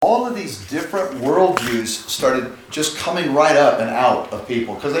all of these different worldviews started just coming right up and out of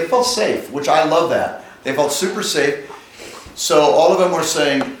people because they felt safe, which I love that. They felt super safe. So all of them were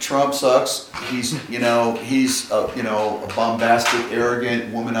saying Trump sucks. He's a bombastic,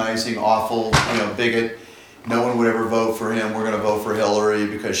 arrogant, womanizing, awful, bigot. No one would ever vote for him. We're going to vote for Hillary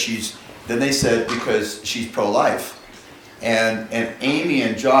because she's. Then they said because she's pro-life, and Amy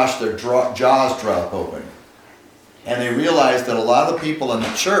and Josh, their jaws drop open, and they realized that a lot of the people in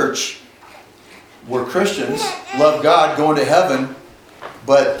the church were Christians, love God, going to heaven,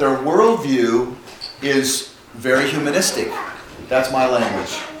 but their worldview is very humanistic. That's my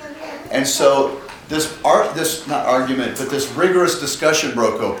language. And so this rigorous discussion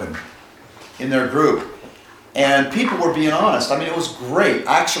broke open in their group. And people were being honest. I mean, it was great.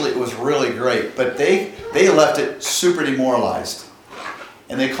 Actually, it was really great. But they left it super demoralized.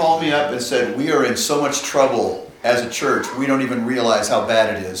 And they called me up and said, we are in so much trouble as a church, we don't even realize how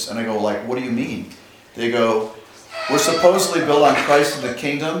bad it is. And I go, like, what do you mean? They go, we're supposedly built on Christ and the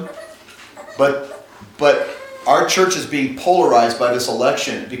kingdom, but our church is being polarized by this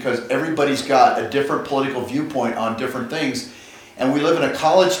election because everybody's got a different political viewpoint on different things. And we live in a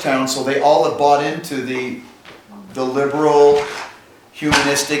college town, so they all have bought into the liberal,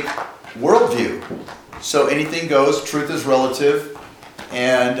 humanistic worldview. So anything goes, truth is relative,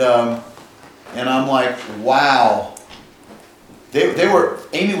 and I'm like, wow.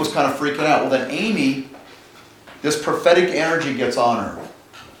 Amy was kind of freaking out. Well, then Amy, this prophetic energy gets on her.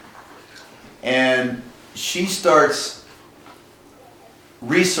 And she starts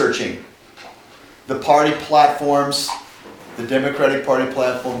researching the party platforms, the Democratic Party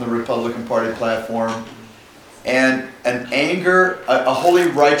platform, the Republican Party platform, and an anger, a holy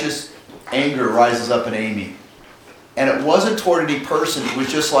righteous anger rises up in Amy. And it wasn't toward any person, it was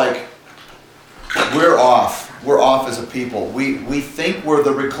just like, we're off as a people. We think we're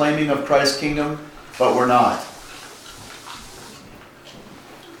the reclaiming of Christ's kingdom, but we're not.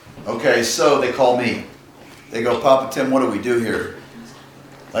 Okay, so they call me. They go, Papa Tim, what do we do here?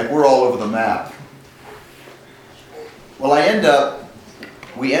 Like, we're all over the map. Well,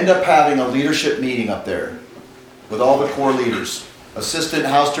 we end up having a leadership meeting up there with all the core leaders, assistant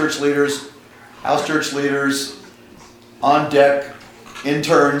house church leaders, on deck,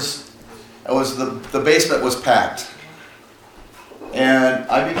 interns. It was the basement was packed. And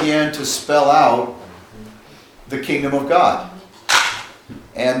I began to spell out the kingdom of God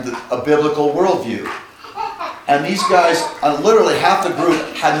and a biblical worldview. And these guys, literally half the group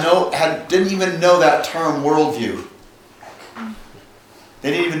didn't even know that term worldview. They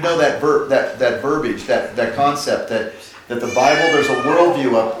didn't even know that verbiage, that concept, that the Bible, there's a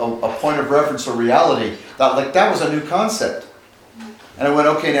worldview, a point of reference, a reality. That was a new concept. And I went,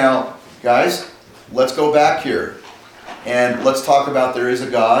 okay, now, guys, let's go back here. And let's talk about there is a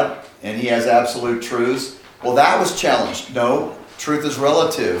God, and He has absolute truths. Well, that was challenged. No, truth is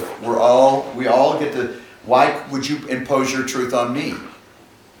relative. We all get to, why would you impose your truth on me?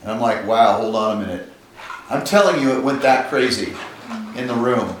 And I'm like, wow, hold on a minute. I'm telling you, it went that crazy in the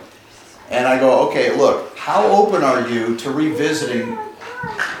room. And I go, okay, look, how open are you to revisiting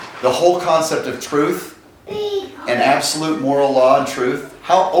the whole concept of truth and absolute moral law and truth?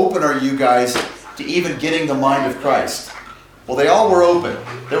 How open are you guys to even getting the mind of Christ? Well, they all were open.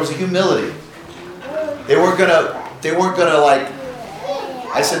 There was a humility. They weren't gonna like,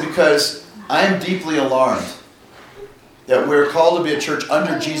 I said, because I am deeply alarmed that we're called to be a church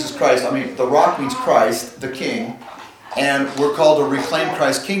under Jesus Christ. I mean, the rock means Christ, the King, and we're called to reclaim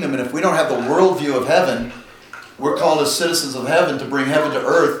Christ's kingdom. And if we don't have the worldview of heaven, we're called as citizens of heaven to bring heaven to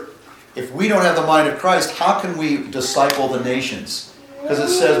earth. If we don't have the mind of Christ, how can we disciple the nations? Because it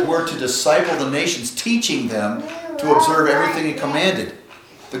says we're to disciple the nations, teaching them to observe everything He commanded.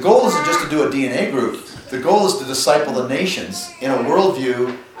 The goal isn't just to do a DNA group. The goal is to disciple the nations in a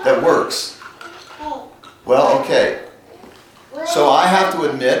worldview that works. Well, okay. So I have to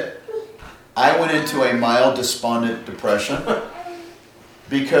admit, I went into a mild despondent depression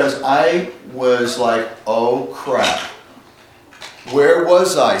because I was like, oh crap. Where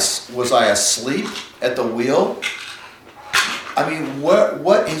was I? Was I asleep at the wheel? I mean,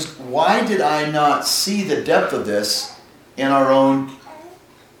 why did I not see the depth of this in our own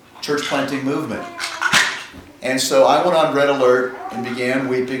church planting movement? And so I went on red alert and began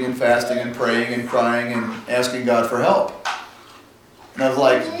weeping and fasting and praying and crying and asking God for help. And I was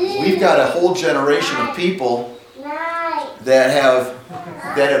like, we've got a whole generation of people that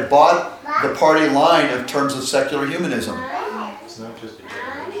have bought the party line in terms of secular humanism. It's not just a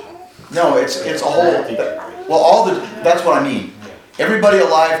generation. No, it's a whole. Well, that's what I mean. Everybody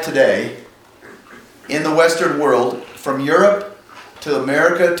alive today in the Western world, from Europe to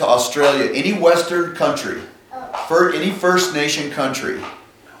America, to Australia, any Western country, any First Nation country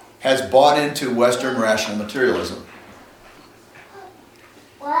has bought into Western rational materialism,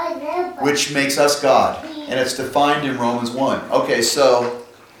 which makes us God. And it's defined in Romans 1. Okay, so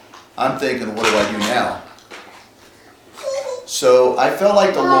I'm thinking, what do I do now? So I felt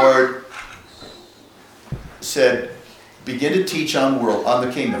like the Lord said, begin to teach on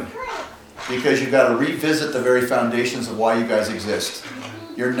the kingdom. Because you've got to revisit the very foundations of why you guys exist.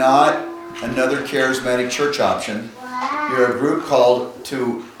 You're not another charismatic church option. You're a group called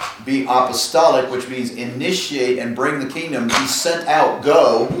to be apostolic, which means initiate and bring the kingdom. Be sent out,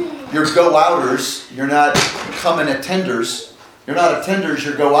 go. You're go-outers. You're not come-and-attenders. You're not attenders,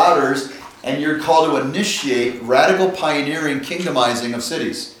 you're go-outers. And you're called to initiate radical pioneering kingdomizing of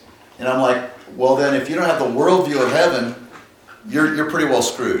cities. And I'm like, well then, if you don't have the worldview of heaven, you're pretty well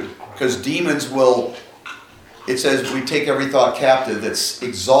screwed. Because demons will, it says, we take every thought captive that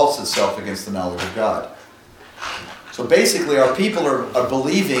exalts itself against the knowledge of God. So basically, our people are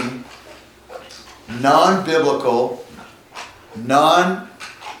believing non-biblical, non-kingdom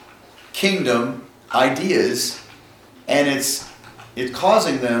ideas, and it's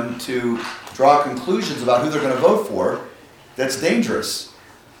causing them to draw conclusions about who they're going to vote for that's dangerous.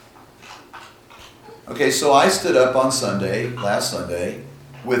 Okay, so I stood up on last Sunday,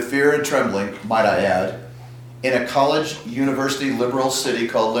 with fear and trembling, might I add, in a college, university, liberal city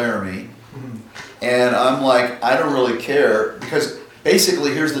called Laramie. And I'm like, I don't really care, because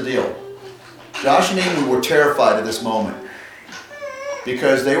basically, here's the deal. Josh and Amy were terrified at this moment,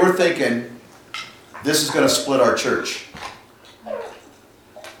 because they were thinking, this is going to split our church.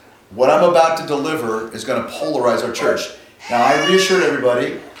 What I'm about to deliver is going to polarize our church. Now, I reassured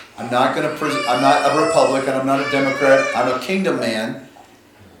everybody, I'm not a Republican, I'm not a Democrat, I'm a kingdom man.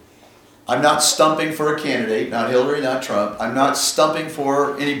 I'm not stumping for a candidate, not Hillary, not Trump. I'm not stumping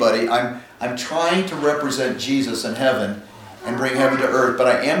for anybody. I'm trying to represent Jesus in heaven and bring heaven to earth, but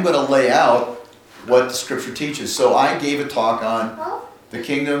I am going to lay out what the Scripture teaches. So I gave a talk on the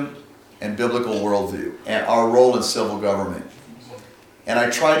kingdom and biblical worldview and our role in civil government. And I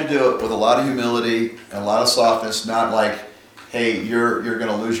try to do it with a lot of humility and a lot of softness, not like, hey, you're going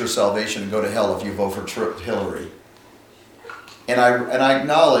to lose your salvation and go to hell if you vote for Hillary. And I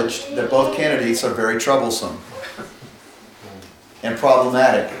acknowledged that both candidates are very troublesome and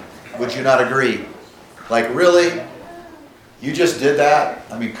problematic. Would you not agree? Like, really? You just did that?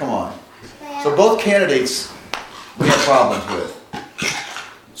 I mean, come on. So both candidates we have problems with.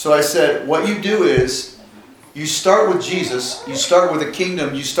 So I said, what you do is, you start with Jesus, you start with the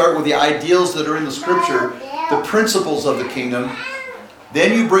kingdom, you start with the ideals that are in the Scripture, the principles of the kingdom.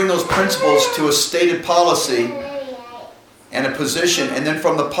 Then you bring those principles to a stated policy and a position, and then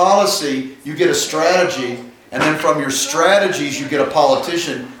from the policy you get a strategy, and then from your strategies you get a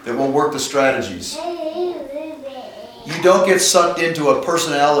politician that will work the strategies. You don't get sucked into a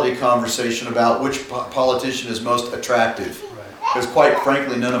personality conversation about which politician is most attractive, because quite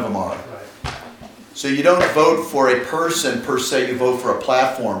frankly none of them are. So you don't vote for a person per se, you vote for a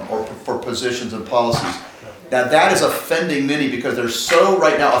platform or for positions and policies. Now that is offending many, because they're so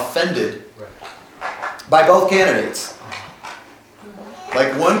right now offended by both candidates.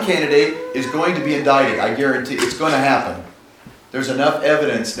 Like, one candidate is going to be indicted. I guarantee it's going to happen. There's enough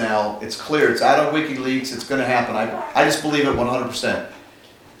evidence now. It's clear. It's out on WikiLeaks. It's going to happen. I just believe it 100%.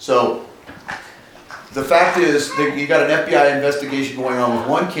 So the fact is that you got an FBI investigation going on with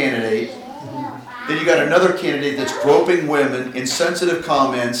one candidate. Then you got another candidate that's groping women, insensitive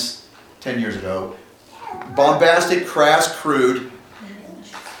comments 10 years ago. Bombastic, crass, crude.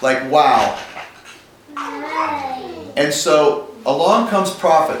 Like, wow. And so along comes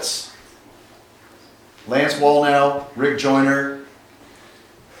prophets. Lance Wallnau, Rick Joyner.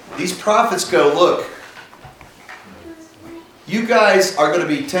 These prophets go, look, you guys are going to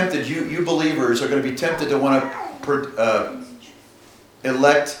be tempted, you believers are going to be tempted to want to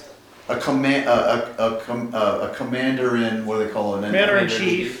elect a commander in, what do they call it?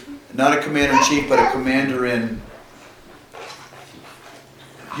 Commander-in-chief. Not a commander-in-chief, but a commander-in...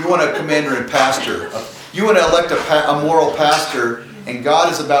 You want a commander-in-pastor. You want to elect a moral pastor, and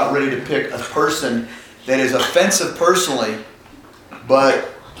God is about ready to pick a person that is offensive personally, but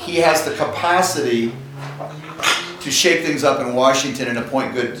he has the capacity to shake things up in Washington and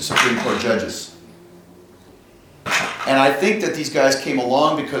appoint good Supreme Court judges. And I think that these guys came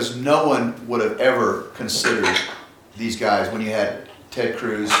along because no one would have ever considered these guys. When you had Ted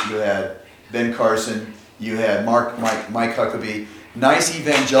Cruz, you had Ben Carson, you had Mike Huckabee, nice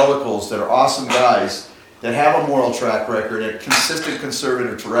evangelicals that are awesome guys that have a moral track record, a consistent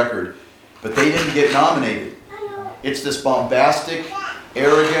conservative record, but they didn't get nominated. It's this bombastic,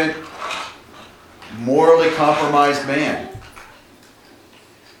 arrogant, morally compromised man.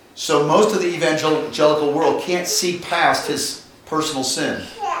 So most of the evangelical world can't see past his personal sin.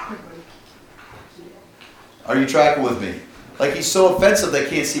 Are you tracking with me? Like, he's so offensive they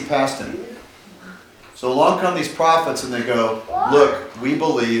can't see past him. So along come these prophets and they go, look, we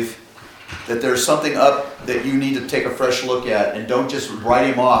believe that there's something up that you need to take a fresh look at, and don't just write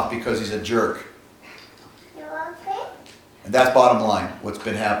him off because he's a jerk. And that's bottom line, what's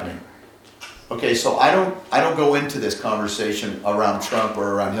been happening. Okay, so I don't go into this conversation around Trump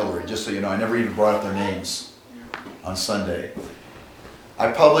or around Hillary, just so you know. I never even brought up their names on Sunday.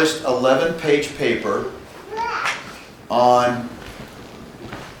 I published an 11-page paper on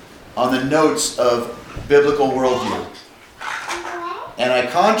the notes of biblical worldview. And I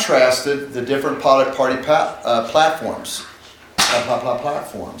contrasted the different party platforms.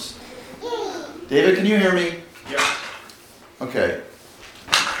 Platforms. David, can you hear me? Yeah. Okay.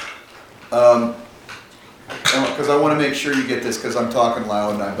 Because I want to make sure you get this, because I'm talking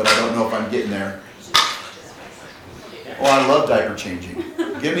loud, but I don't know if I'm getting there. Oh, I love diaper changing.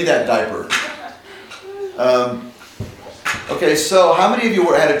 Give me that diaper. Okay, so how many of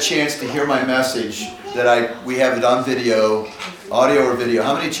you had a chance to hear my message that we have it on video, audio or video?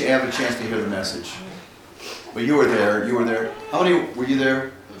 How many have a chance to hear the message? Well, you were there. You were there. How many were you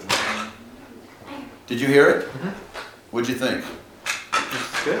there? Did you hear it? Mm-hmm. What'd you think?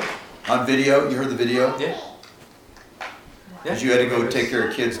 It's good. On video? You heard the video? Yeah. Because you had to go take care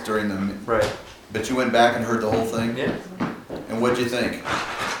of kids during the... Right. But you went back and heard the whole thing? Yeah. And what'd you think?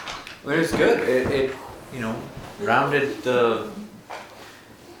 Well, it was good. It rounded the...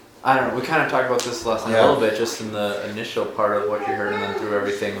 I don't know, we kind of talked about this last night a little bit, just in the initial part of what you heard, and then through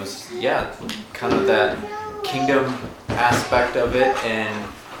everything was, kind of that kingdom aspect of it, and,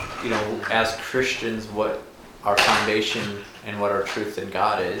 as Christians, what our foundation and what our truth in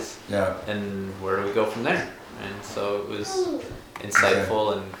God is. Yeah. And where do we go from there? And so it was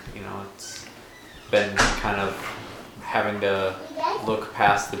insightful, and it's been kind of having to look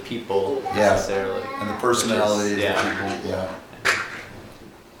past the people necessarily. And the personalities of the people. Yeah.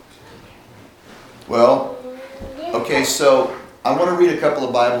 Well, okay, so I want to read a couple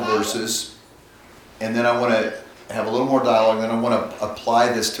of Bible verses, and then I want to have a little more dialogue, and then I want to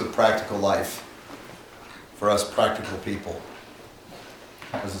apply this to practical life for us practical people,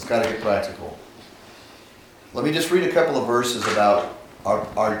 because it's got to get practical. Let me just read a couple of verses about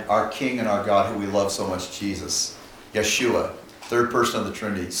our King and our God who we love so much, Jesus. Yeshua, third person of the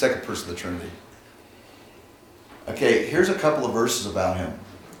Trinity, second person of the Trinity. Okay, here's a couple of verses about him.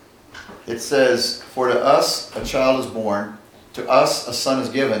 It says, "For to us a child is born, to us a son is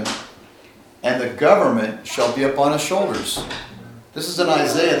given, and the government shall be upon his shoulders." This is in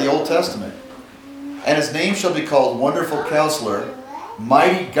Isaiah, the Old Testament. "And his name shall be called Wonderful Counselor,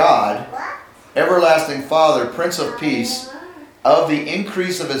 Mighty God, Everlasting Father, Prince of Peace. Of the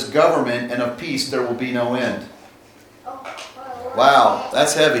increase of his government and of peace there will be no end." Wow,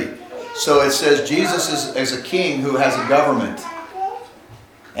 that's heavy. So it says Jesus is a king who has a government.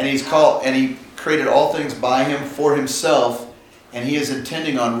 And he created all things by him for himself, and he is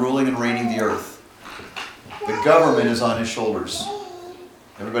intending on ruling and reigning the earth. The government is on his shoulders.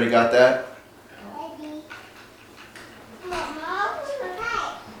 Everybody got that?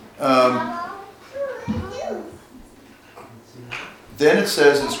 Then it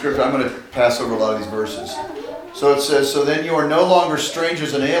says in Scripture, I'm going to pass over a lot of these verses. So it says, "So then you are no longer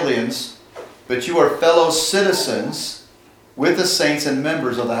strangers and aliens, but you are fellow citizens with the saints and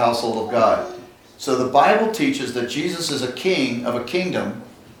members of the household of God." So the Bible teaches that Jesus is a king of a kingdom,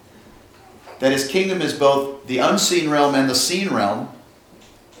 that his kingdom is both the unseen realm and the seen realm,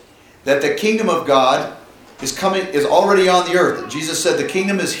 that the kingdom of God is already on the earth. Jesus said the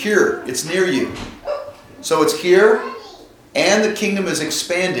kingdom is here, it's near you. So it's here, and the kingdom is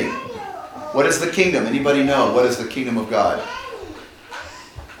expanding. What is the kingdom? Anybody know? What is the kingdom of God?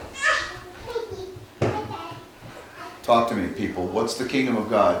 Talk to me, people. What's the kingdom of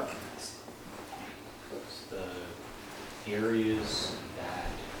God? It's the areas that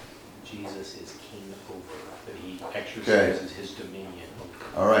Jesus is king over, that he exercises his dominion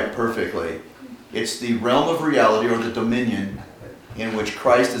over. All right, perfectly. It's the realm of reality, or the dominion, in which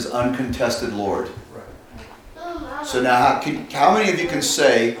Christ is uncontested Lord. So now, how many of you can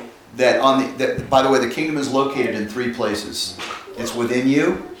say that by the way, the kingdom is located in three places? It's within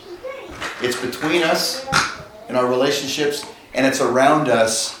you, it's between us in our relationships, and it's around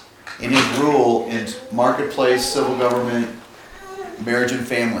us in his rule in marketplace, civil government, marriage and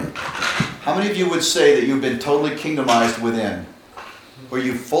family. How many of you would say that you've been totally kingdomized within? where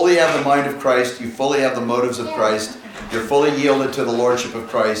you fully have the mind of Christ, you fully have the motives of Christ, you're fully yielded to the lordship of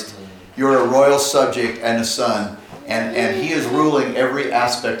Christ, you're a royal subject and a son, and he is ruling every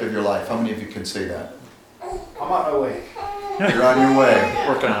aspect of your life. How many of you can say that? I'm on my way. You're on your way.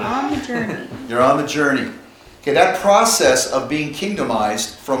 Working on it. On the journey. You're on the journey. Okay, that process of being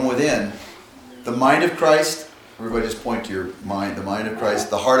kingdomized from within, the mind of Christ, everybody just point to your mind, the mind of Christ,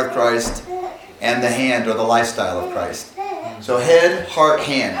 the heart of Christ, and the hand or the lifestyle of Christ. So head, heart,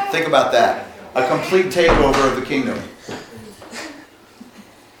 hand. Think about that. A complete takeover of the kingdom.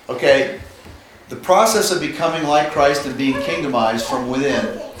 Okay, the process of becoming like Christ and being kingdomized from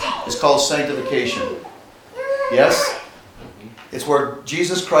within is called sanctification. Yes? It's where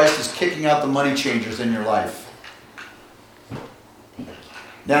Jesus Christ is kicking out the money changers in your life.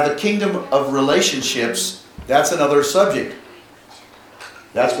 Now the kingdom of relationships, that's another subject.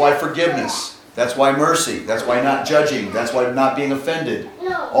 That's why forgiveness. That's why mercy. That's why not judging. That's why not being offended.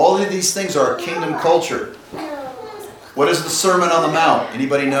 All of these things are a kingdom culture. What is the Sermon on the Mount?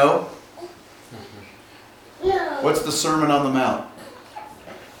 Anybody know? What's the Sermon on the Mount?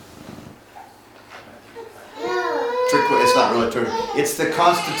 It's not really trick. It's the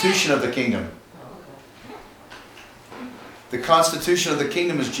constitution of the kingdom. The constitution of the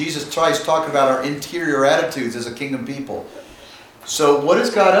kingdom is Jesus Christ talking about our interior attitudes as a kingdom people. So what is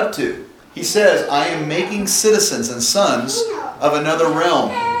God up to? He says, I am making citizens and sons of another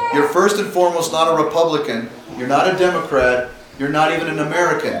realm. You're first and foremost not a Republican. You're not a Democrat. You're not even an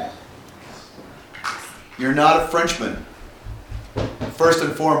American. You're not a Frenchman. First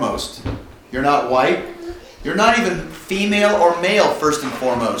and foremost. You're not white. You're not even female or male, first and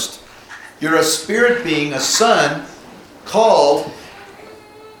foremost. You're a spirit being, a son, called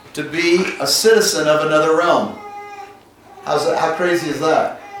to be a citizen of another realm. How crazy is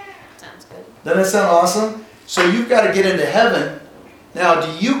that? Sounds good. Doesn't that sound awesome? So you've got to get into heaven. Now,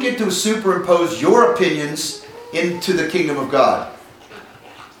 do you get to superimpose your opinions into the kingdom of God?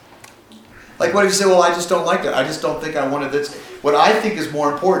 Like what if you say, well, I just don't like that. I just don't think I wanted this. What I think is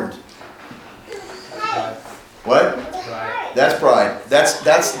more important. What? Right. That's pride.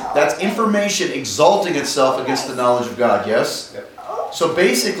 That's information exalting itself against the knowledge of God, yes? Yep. So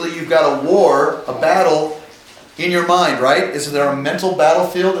basically you've got a war, a battle in your mind, right? Is there a mental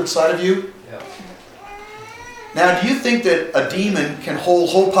battlefield inside of you? Yep. Now, do you think that a demon can hold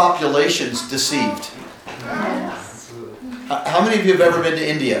whole populations deceived? How many of you have ever been to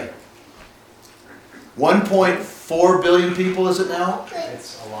India? 1.4 billion people, is it now?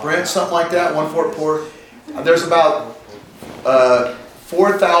 It's a lot. Brent, something like that, 1.4. There's about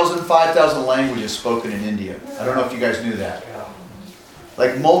 4,000, 5,000 languages spoken in India. I don't know if you guys knew that. Yeah.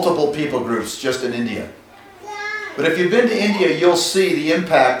 Like multiple people groups just in India. But if you've been to India, you'll see the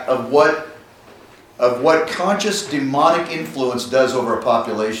impact of what conscious demonic influence does over a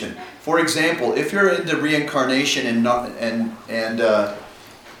population. For example, if you're into reincarnation and the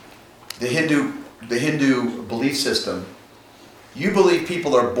Hindu belief system, you believe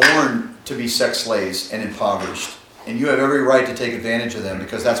people are born to be sex slaves and impoverished. And you have every right to take advantage of them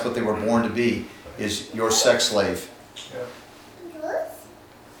because that's what they were born to be, is your sex slave.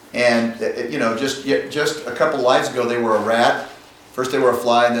 And, just a couple lives ago, they were a rat. First they were a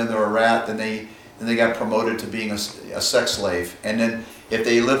fly, and then they were a rat. Then they got promoted to being a sex slave. And then if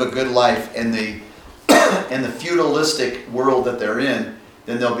they live a good life in the feudalistic world that they're in,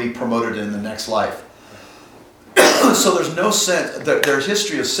 then they'll be promoted in the next life. So there's no sense, their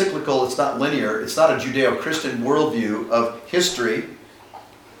history is cyclical, it's not linear, it's not a Judeo-Christian worldview of history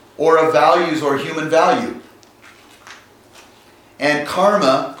or of values or human value. And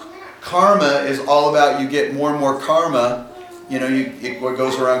karma is all about you get more and more karma, what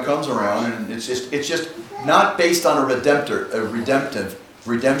goes around comes around, and it's just not based on a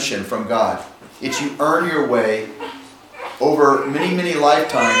redemption from God. It's you earn your way over many, many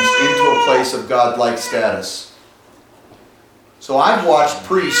lifetimes into a place of God-like status. So I've watched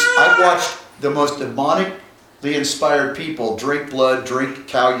priests, I've watched the most demonically inspired people drink blood, drink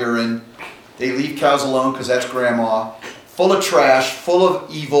cow urine. They leave cows alone because that's grandma. Full of trash, full of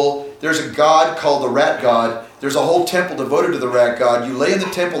evil. There's a god called the rat god. There's a whole temple devoted to the rat god. You lay in the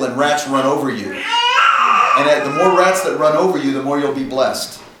temple and rats run over you. And the more rats that run over you, the more you'll be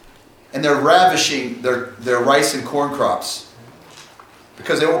blessed. And they're ravishing their rice and corn crops.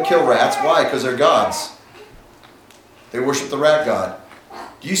 Because they won't kill rats. Why? Because they're gods. They worship the rat god.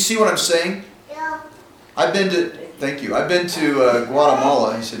 Do you see what I'm saying? Yeah. I've been to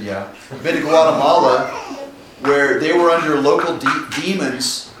Guatemala. He said, yeah. I've been to Guatemala where they were under local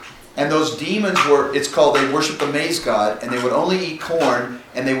demons. And those demons they worship the maize god. And they would only eat corn.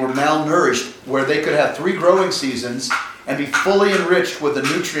 And they were malnourished where they could have 3 growing seasons. and be fully enriched with the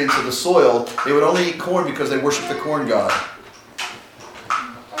nutrients of the soil. They would only eat corn because they worship the corn god.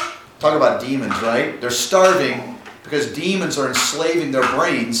 Talk about demons, right? They're starving because demons are enslaving their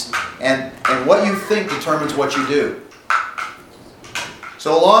brains, and what you think determines what you do.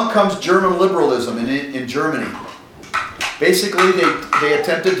 So along comes German liberalism in Germany. Basically, they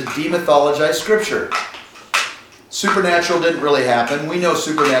attempted to demythologize Scripture. Supernatural didn't really happen. We know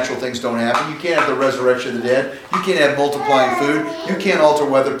supernatural things don't happen. You can't have the resurrection of the dead. You can't have multiplying food. You can't alter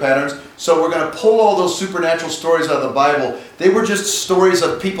weather patterns. So we're going to pull all those supernatural stories out of the Bible. They were just stories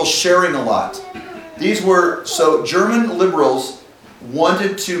of people sharing a lot. So German liberals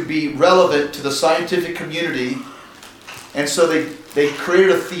wanted to be relevant to the scientific community, and so they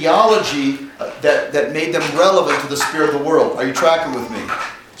created a theology that made them relevant to the spirit of the world. Are you tracking with me?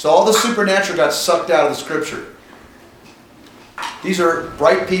 So all the supernatural got sucked out of the Scripture. These are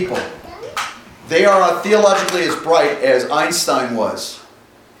bright people. They are theologically as bright as Einstein was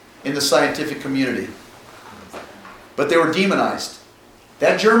in the scientific community. But they were demonized.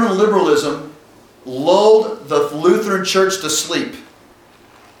 That German liberalism lulled the Lutheran Church to sleep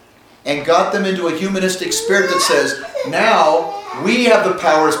and got them into a humanistic spirit that says, now we have the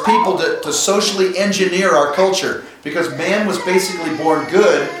power as people to socially engineer our culture, because man was basically born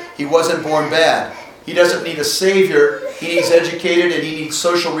good, he wasn't born bad. He doesn't need a savior, he needs educated, and he needs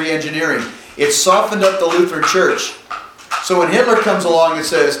social re-engineering. It softened up the Lutheran Church. So when Hitler comes along and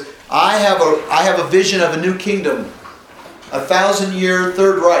says, I have a vision of a new kingdom, 1,000-year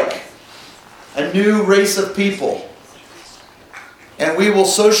Third Reich, a new race of people, and we will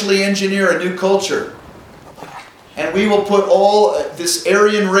socially engineer a new culture, and we will put all this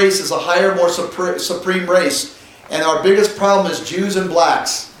Aryan race as a higher, more supreme race, and our biggest problem is Jews and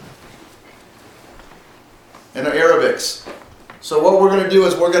blacks and the Arabics. So what we're going to do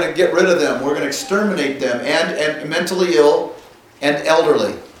is we're going to get rid of them. We're going to exterminate them, and mentally ill and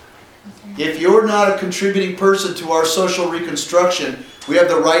elderly. If you're not a contributing person to our social reconstruction, we have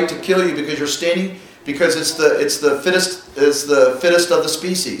the right to kill you because you're standing, because it's the fittest of the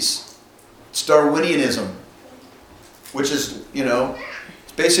species. It's Darwinianism, which is,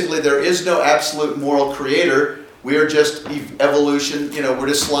 basically there is no absolute moral creator. We are just evolution, we're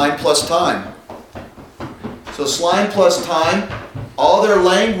just slime plus time. So slime plus time, all their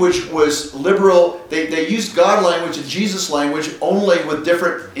language was liberal. They used God language and Jesus language only with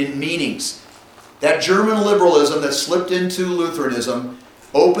different meanings. That German liberalism that slipped into Lutheranism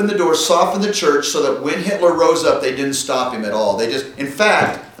opened the door, softened the church, so that when Hitler rose up, they didn't stop him at all. In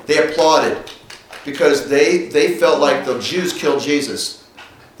fact, they applauded, because they felt like the Jews killed Jesus.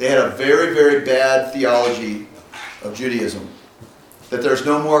 They had a very, very bad theology of Judaism. That there's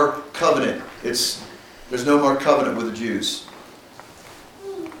no more covenant. There's no more covenant with the Jews.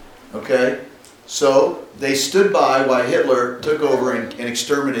 Okay? So they stood by while Hitler took over and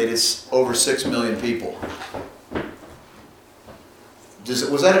exterminated over 6 million people.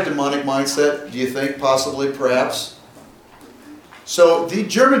 Was that a demonic mindset, do you think? Possibly, perhaps? So the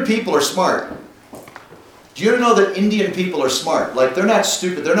German people are smart. Do you know that Indian people are smart? Like, they're not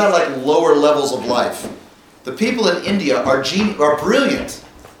stupid. They're not like lower levels of life. The people in India are brilliant.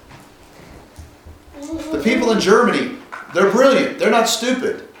 The people in Germany, they're brilliant. They're not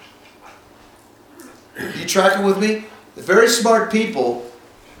stupid. You tracking with me? The very smart people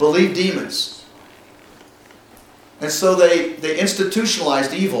believe demons. And so they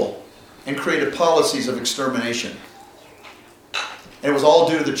institutionalized evil and created policies of extermination. And it was all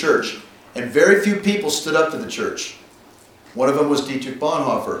due to the church. And very few people stood up to the church. One of them was Dietrich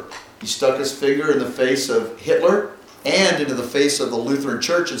Bonhoeffer. He stuck his finger in the face of Hitler and into the face of the Lutheran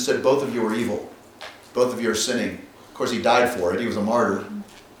Church and said, both of you are evil. Both of you are sinning. Of course, he died for it. He was a martyr.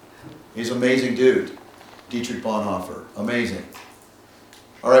 He's an amazing dude. Dietrich Bonhoeffer. Amazing.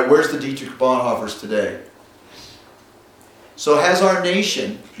 All right, where's the Dietrich Bonhoeffers today? So has our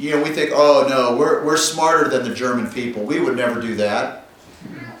nation, we think, oh no, we're smarter than the German people. We would never do that.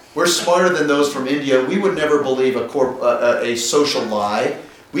 We're smarter than those from India. We would never believe a social lie.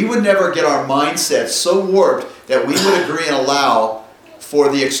 We would never get our mindset so warped that we would agree and allow for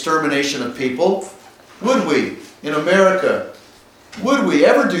the extermination of people. Would we? In America, would we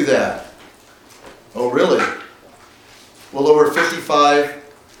ever do that? Oh, really? Well, over 55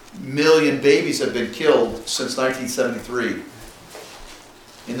 million babies have been killed since 1973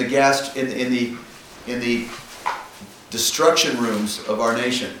 in the destruction rooms of our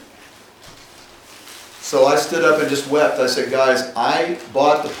nation. So I stood up and just wept. I said, guys, I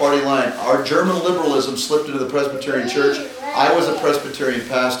bought the party line. Our German liberalism slipped into the Presbyterian Church. I was a Presbyterian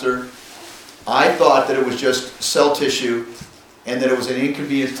pastor. I thought that it was just cell tissue and that it was an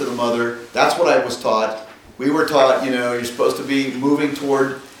inconvenience to the mother. That's what I was taught. We were taught, you're supposed to be moving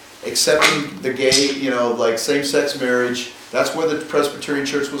toward accepting the gay, like same-sex marriage. That's where the Presbyterian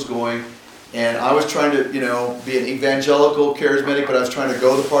Church was going. And I was trying to, be an evangelical, charismatic, but I was trying to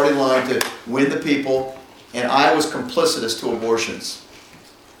go the party line to win the people. And I was complicitous to abortions.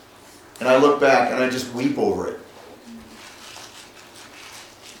 And I look back and I just weep over it.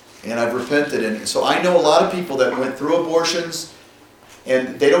 And I've repented. And so I know a lot of people that went through abortions,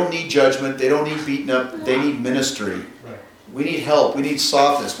 and they don't need judgment. They don't need beaten up. They need ministry. Right. We need help. We need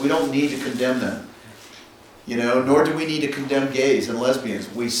softness. We don't need to condemn them. Nor do we need to condemn gays and lesbians.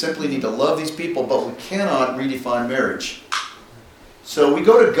 We simply need to love these people, but we cannot redefine marriage. So we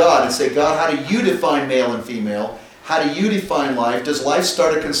go to God and say, God, how do you define male and female? How do you define life? Does life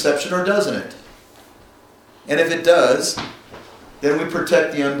start at conception or doesn't it? And if it does, then we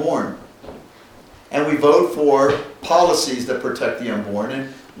protect the unborn. And we vote for policies that protect the unborn,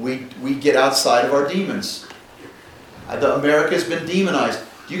 and we get outside of our demons. America has been demonized.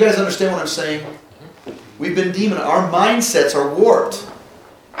 Do you guys understand what I'm saying? We've been demonized. Our mindsets are warped.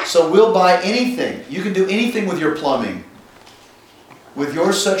 So we'll buy anything. You can do anything with your plumbing. With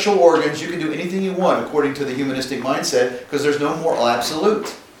your sexual organs, you can do anything you want according to the humanistic mindset, because there's no moral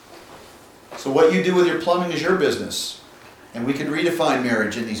absolute. So what you do with your plumbing is your business. And we can redefine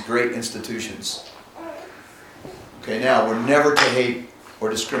marriage in these great institutions. Okay, now, we're never to hate or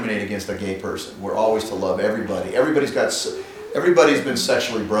discriminate against a gay person. We're always to love everybody. Everybody's been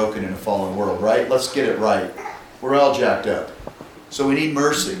sexually broken in a fallen world, right? Let's get it right. We're all jacked up. So we need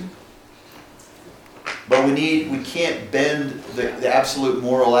mercy. But we can't bend the absolute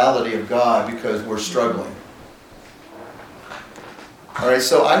morality of God because we're struggling. All right,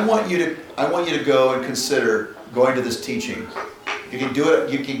 so I want you to go and consider going to this teaching. You can do it.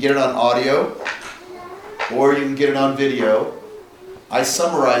 You can get it on audio, or you can get it on video. I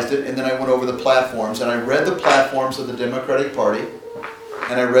summarized it, and then I went over the platforms, and I read the platforms of the Democratic Party,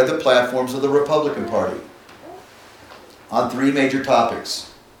 and I read the platforms of the Republican Party on 3 major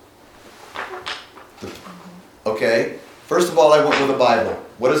topics. Okay? First of all, I went with the Bible.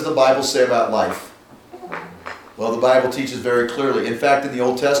 What does the Bible say about life? Well, the Bible teaches very clearly. In fact, in the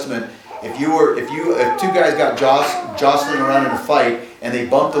Old Testament, if 2 guys got jostling around in a fight and they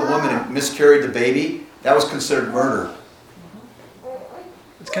bumped a woman and miscarried the baby, that was considered murder.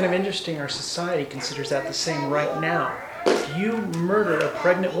 It's kind of interesting our society considers that the same right now. If you murder a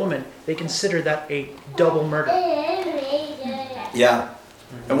pregnant woman, they consider that a double murder. Yeah.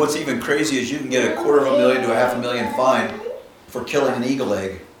 And what's even crazy is you can get $250,000 to $500,000 fine for killing an eagle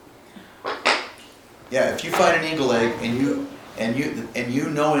egg. Yeah, if you find an eagle egg and you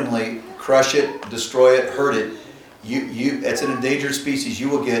knowingly crush it, destroy it, hurt it, it's an endangered species.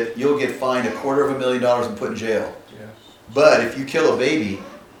 You'll get fined $250,000 and put in jail. Yeah. But if you kill a baby,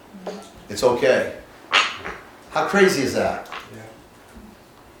 it's okay. How crazy is that?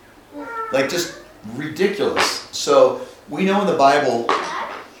 Yeah. Like, just ridiculous. So we know in the Bible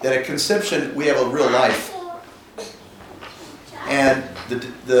that at conception we have a real life, and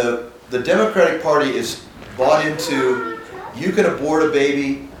the Democratic Party is bought into you can abort a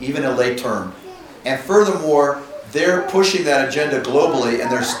baby even in late term, and furthermore they're pushing that agenda globally,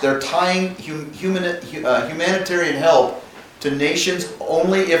 and they're tying humanitarian help to nations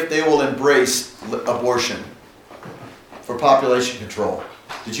only if they will embrace abortion for population control.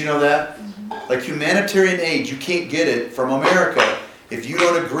 Did you know that? Like humanitarian aid, you can't get it from America if you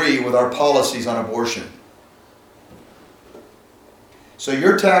don't agree with our policies on abortion. So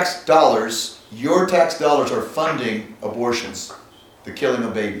your tax dollars are funding abortions, the killing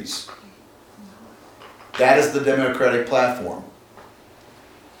of babies. That is the Democratic platform.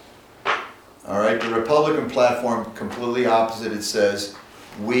 All right, the Republican platform, completely opposite. It says,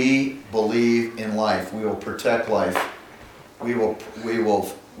 we believe in life. We will protect life. We'll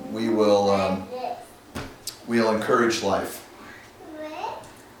encourage life.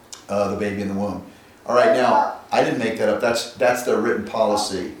 The baby in the womb. All right, now, I didn't make that up. That's their written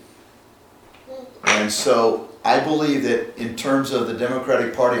policy. And so I believe that in terms of the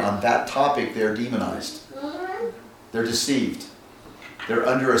Democratic Party on that topic, they're demonized. They're deceived. They're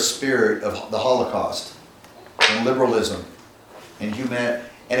under a spirit of the Holocaust and liberalism and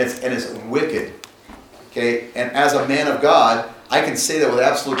it's wicked. Okay, and as a man of God, I can say that with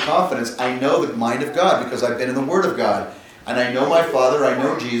absolute confidence. I know the mind of God because I've been in the Word of God. And I know my Father, I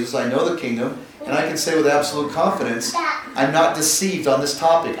know Jesus, I know the kingdom, and I can say with absolute confidence, I'm not deceived on this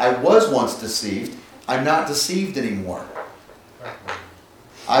topic. I was once deceived. I'm not deceived anymore.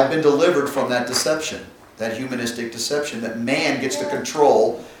 I've been delivered from that deception, that humanistic deception, that man gets to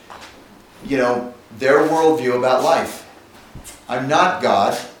control, their worldview about life. I'm not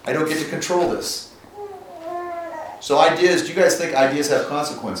God. I don't get to control this. So ideas, do you guys think ideas have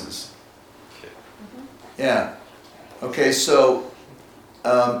consequences? Yeah. Okay, so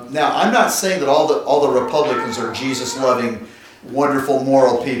now I'm not saying that all the Republicans are Jesus-loving, wonderful,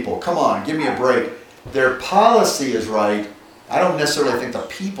 moral people. Come on, give me a break. Their policy is right. I don't necessarily think the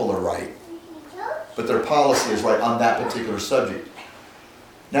people are right, but their policy is right on that particular subject.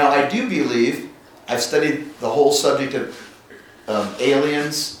 Now, I do believe, I've studied the whole subject of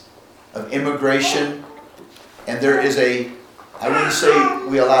aliens, of immigration, and there is I wouldn't say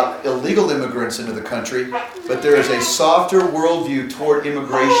we allow illegal immigrants into the country, but there is a softer worldview toward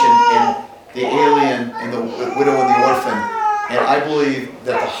immigration and the alien and the widow and the orphan. And I believe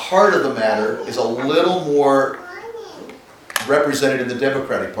that the heart of the matter is a little more represented in the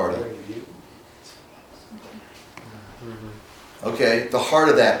Democratic Party. Okay, the heart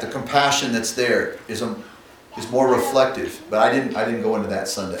of that, the compassion that's there is more reflective. But I didn't go into that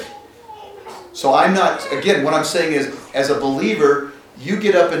Sunday. So I'm not, again, what I'm saying is, as a believer, you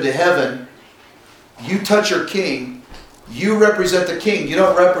get up into heaven, you touch your king, you represent the king. You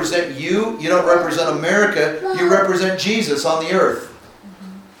don't represent you don't represent America, you represent Jesus on the earth.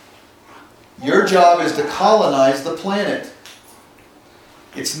 Your job is to colonize the planet.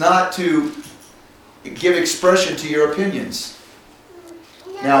 It's not to give expression to your opinions.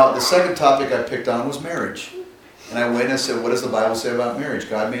 Now, the second topic I picked on was marriage. And I went and said, what does the Bible say about marriage?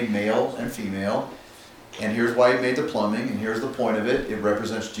 God made male and female, and here's why He made the plumbing, and here's the point of it. It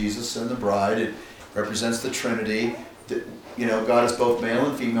represents Jesus and the bride. It represents the Trinity. God is both male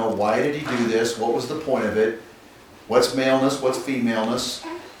and female. Why did He do this? What was the point of it? What's maleness? What's femaleness?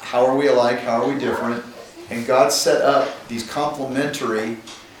 How are we alike? How are we different? And God set up these complementary,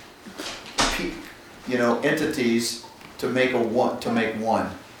 entities to make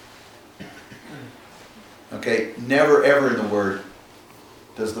one. Okay, never ever in the Word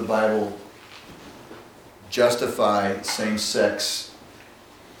does the Bible justify same-sex,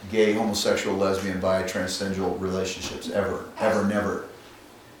 gay, homosexual, lesbian, bi, transcendental relationships. Ever, never.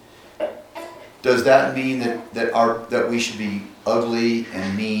 Does that mean that we should be ugly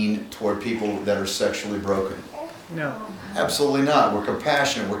and mean toward people that are sexually broken? No. Absolutely not. We're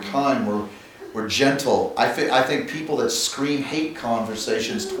compassionate. We're kind. We're gentle. I think people that scream hate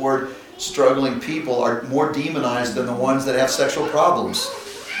conversations toward struggling people are more demonized than the ones that have sexual problems.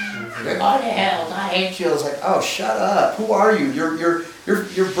 Like, oh hell, I hate you. I was like, oh, shut up. Who are you? You're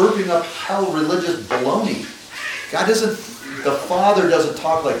burping up hell religious baloney. The Father doesn't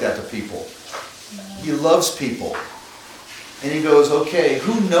talk like that to people. He loves people. And He goes, okay,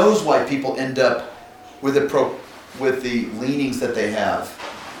 who knows why people end up with the leanings that they have?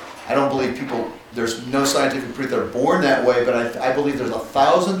 I don't believe people, there's no scientific proof they're born that way, but I believe there's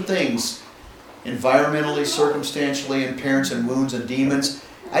 1,000 things, environmentally, circumstantially, in parents and wounds and demons.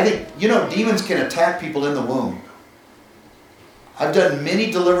 I think, demons can attack people in the womb. I've done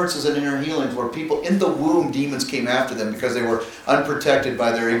many deliverances and inner healings where people in the womb, demons came after them because they were unprotected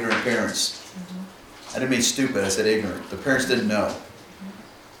by their ignorant parents. I didn't mean stupid, I said ignorant. The parents didn't know.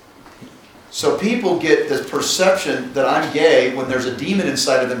 So people get this perception that I'm gay when there's a demon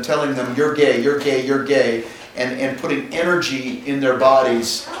inside of them telling them, you're gay, you're gay, you're gay, and putting energy in their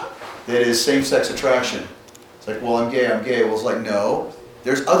bodies that is same-sex attraction. It's like, well, I'm gay. Well, it's like, no.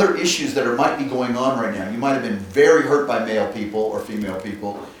 There's other issues that might be going on right now. You might have been very hurt by male people or female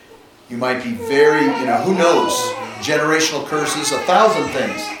people. You might be very, who knows, generational curses, 1,000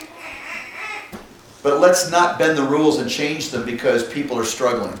 things. But let's not bend the rules and change them because people are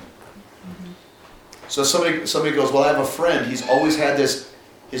struggling. So somebody goes, well, I have a friend. He's always had his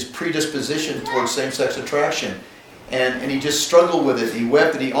predisposition towards same-sex attraction. And he just struggled with it. He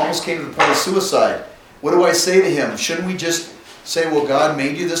wept and he almost came to the point of suicide. What do I say to him? Shouldn't we just say, well, God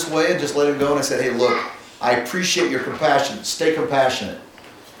made you this way and just let him go? And I said, hey, look, I appreciate your compassion. Stay compassionate.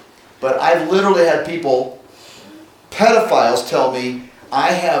 But I've literally had people, pedophiles, tell me,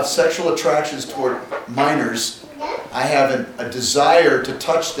 I have sexual attractions toward minors. I have a desire to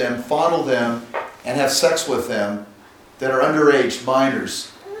touch them, fondle them, and have sex with them that are underage,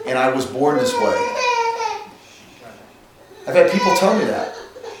 minors. And I was born this way. I've had people tell me that.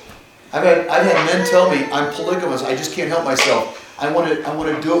 I've had men tell me, I'm polygamous, I just can't help myself. I want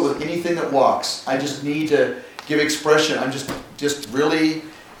to do it with anything that walks. I just need to give expression. I'm just really,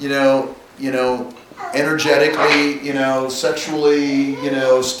 energetically, sexually,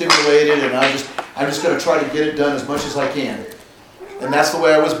 stimulated, and I'm just going to try to get it done as much as I can. And that's the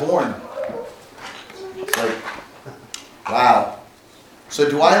way I was born. It's like, wow. So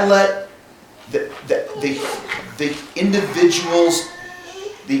do I let the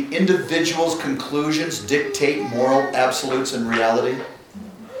individual's conclusions dictate moral absolutes and reality?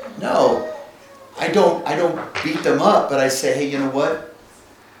 No. I don't beat them up, but I say, hey, you know what?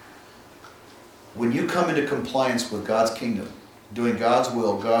 When you come into compliance with God's kingdom, doing God's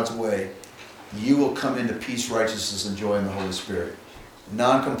will, God's way, you will come into peace, righteousness, and joy in the Holy Spirit.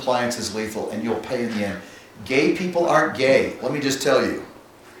 Non-compliance is lethal, and you'll pay in the end. Gay people aren't gay. Let me just tell you.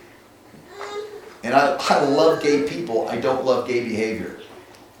 And I love gay people. I don't love gay behavior.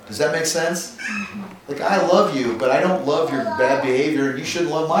 Does that make sense? Like, I love you, but I don't love your bad behavior. You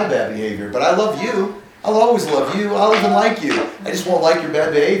shouldn't love my bad behavior. But I love you. I'll always love you. I'll even like you. I just won't like your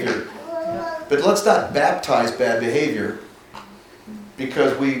bad behavior. But let's not baptize bad behavior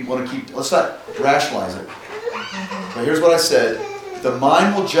because we want to keep, let's not rationalize it. But here's what I said. The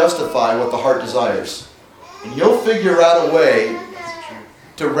mind will justify what the heart desires. And you'll figure out a way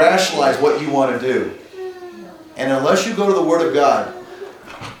to rationalize what you want to do. And unless you go to the Word of God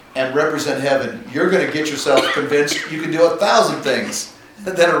and represent heaven, you're going to get yourself convinced you can do 1,000 things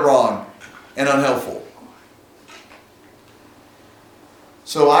that are wrong and unhelpful.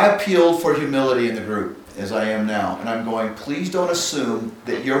 So I appealed for humility in the group, as I am now. And I'm going, please don't assume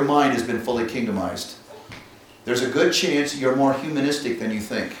that your mind has been fully kingdomized. There's a good chance you're more humanistic than you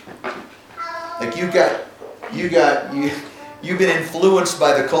think. Like you've been influenced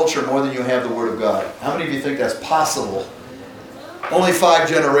by the culture more than you have the Word of God. How many of you think that's possible? Only 5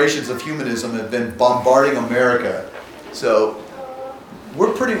 generations of humanism have been bombarding America. So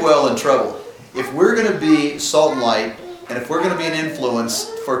we're pretty well in trouble. If we're going to be salt and light, and if we're going to be an influence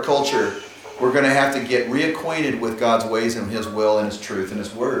for culture, we're going to have to get reacquainted with God's ways and His will and His truth and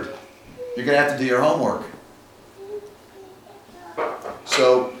His Word. You're going to have to do your homework.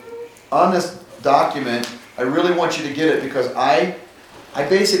 So on this document, I really want you to get it because I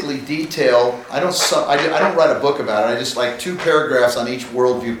basically detail, I don't write a book about it, I just like 2 paragraphs on each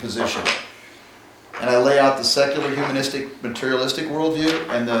worldview position. And I lay out the secular, humanistic, materialistic worldview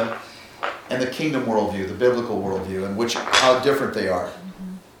and the kingdom worldview, the biblical worldview, and how different they are.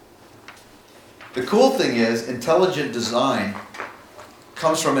 The cool thing is, intelligent design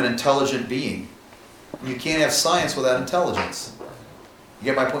comes from an intelligent being. You can't have science without intelligence. You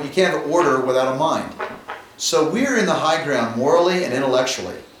get my point? You can't have order without a mind. So we're in the high ground morally and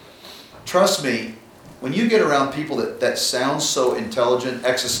intellectually. Trust me, when you get around people that sound so intelligent,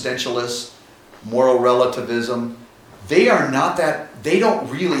 existentialists, moral relativism, they don't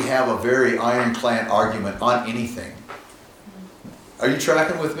really have a very ironclad argument on anything. Are you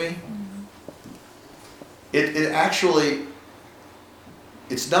tracking with me? It actually,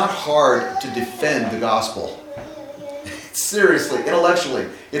 it's not hard to defend the gospel. Seriously, intellectually,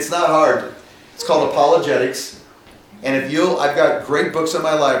 it's not hard. It's called apologetics. And I've got great books in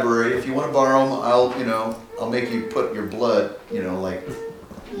my library. If you want to borrow them, I'll make you put your blood, like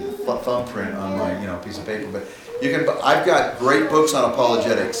thumbprint on my, piece of paper. But I've got great books on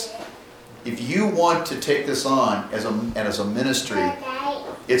apologetics. If you want to take this on as a ministry,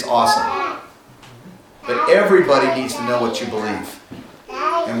 it's awesome. But everybody needs to know what you believe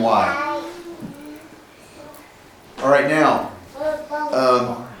and why. All right, now,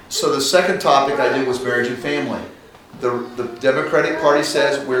 so the second topic I did was marriage and family. The Democratic Party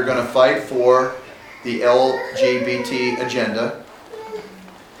says we're going to fight for the LGBT agenda.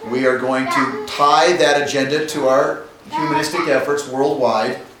 We are going to tie that agenda to our humanistic efforts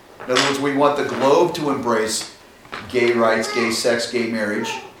worldwide. In other words, we want the globe to embrace gay rights, gay sex, gay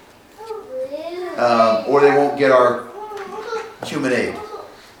marriage, or they won't get our human aid.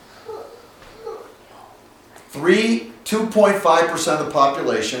 2.5% of the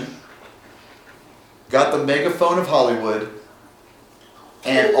population got the megaphone of Hollywood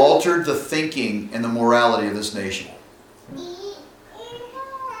and altered the thinking and the morality of this nation.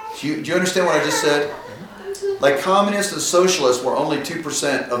 Do you understand what I just said? Like communists and socialists were only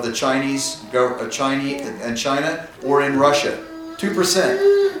 2% of the Chinese and China or in Russia.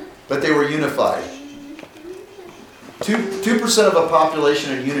 2%. But they were unified. 2% of a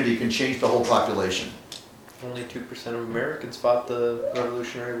population in unity can change the whole population. Only 2% of Americans fought the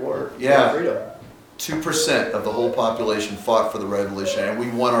Revolutionary War. Yeah. For freedom. 2% of the whole population fought for the revolution, and we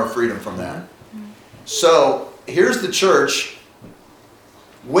won our freedom from that. So here's the church,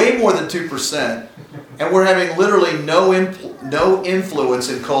 way more than 2%, and we're having literally no influence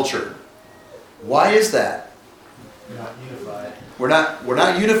in culture. Why is that? We're not unified. We're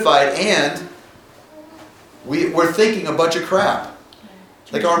not unified, and we're thinking a bunch of crap.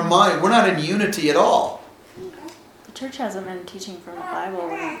 Like our mind, we're not in unity at all. The church hasn't been teaching from the Bible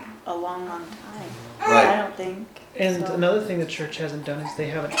in a long, long time. Right. I don't think. And so. another thing the church hasn't done is they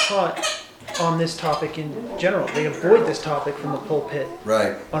haven't taught on this topic in general. They avoid this topic from the pulpit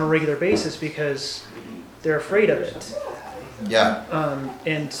Right. on a regular basis because they're afraid of it. Yeah.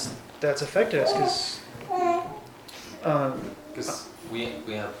 And that's affected us Because we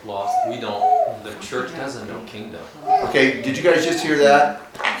have lost, the church doesn't know kingdom. Okay, did you guys just hear that?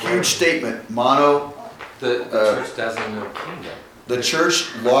 Huge statement. Mono, The church doesn't know kingdom. the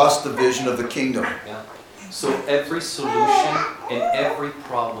church lost the vision of the kingdom. Yeah. So every solution and every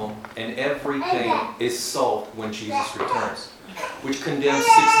problem and everything is solved when Jesus returns, which condemns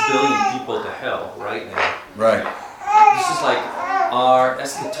 6 billion people to hell right now. Right. This is like our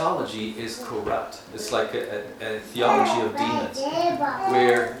eschatology is corrupt. It's like a theology of demons,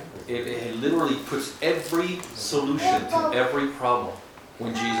 where it literally puts every solution to every problem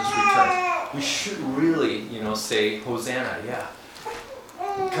when Jesus returns. We should really, say, Hosanna, yeah.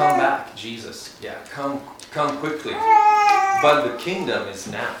 Come back, Jesus. Yeah, come quickly. But the kingdom is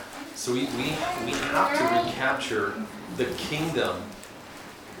now. So we have to recapture the kingdom.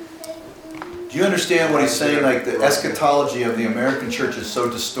 Do you understand what he's saying? Like, the eschatology of the American church is so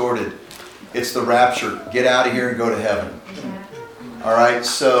distorted. It's the rapture. Get out of here and go to heaven. All right,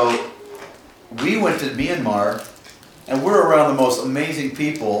 so we went to Myanmar, and we're around the most amazing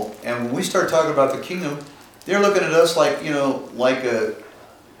people. And when we start talking about the kingdom, they're looking at us like, like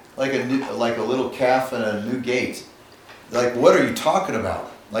a little calf in a new gate. Like, what are you talking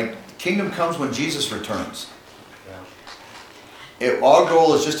about? Like, the kingdom comes when Jesus returns. Our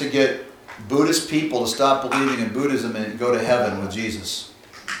goal is just to get Buddhist people to stop believing in Buddhism and go to heaven with Jesus.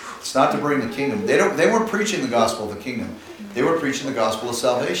 It's not to bring the kingdom. They weren't preaching the gospel of the kingdom. They were preaching the gospel of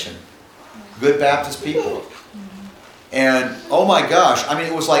salvation. Good Baptist people. And oh my gosh, I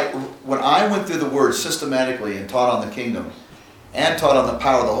mean, it was like when I went through the word systematically and taught on the kingdom and taught on the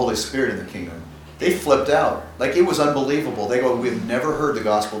power of the Holy Spirit in the kingdom, they flipped out. Like, it was unbelievable. They go, we've never heard the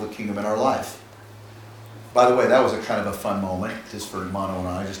gospel of the kingdom in our life. By the way, that was a kind of a fun moment just for Mono and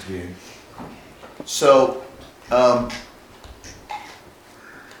I, just to be. So,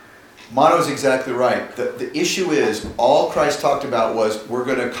 Mono's exactly right. The issue is, all Christ talked about was, we're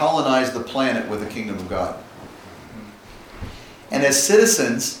going to colonize the planet with the kingdom of God. And as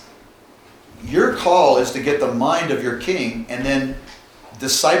citizens, your call is to get the mind of your king and then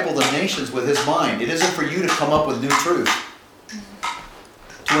disciple the nations with his mind. It isn't for you to come up with new truth,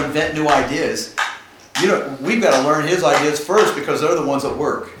 to invent new ideas. We've got to learn his ideas first, because they're the ones that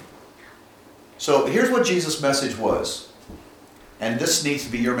work. So here's what Jesus' message was. And this needs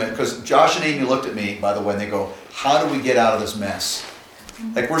to be your message. Because Josh and Amy looked at me, by the way, and they go, how do we get out of this mess?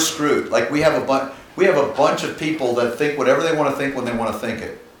 Like, we're screwed. Like, we have a bunch of people that think whatever they want to think when they want to think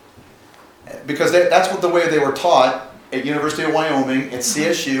it. Because that's the way they were taught at University of Wyoming, at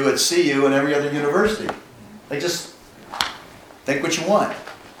CSU, at CU, and every other university. They just think what you want.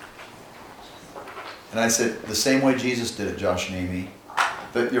 And I said, the same way Jesus did it, Josh and Amy.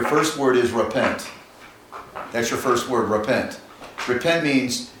 But your first word is repent. That's your first word, repent. Repent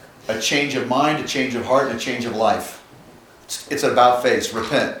means a change of mind, a change of heart, and a change of life. It's about face.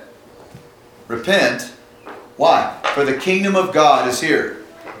 Repent. Repent. Why? For the kingdom of God is here.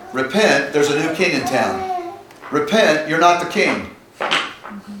 Repent, there's a new king in town. Repent, you're not the king.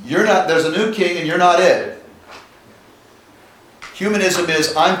 There's a new king and you're not it. Humanism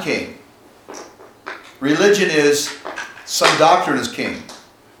is, I'm king. Religion is, some doctrine is king.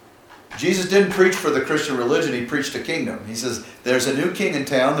 Jesus didn't preach for the Christian religion, he preached a kingdom. He says, there's a new king in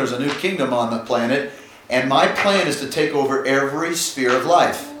town, there's a new kingdom on the planet, and my plan is to take over every sphere of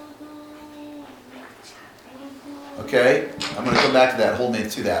life. Okay? I'm going to come back to that. Hold me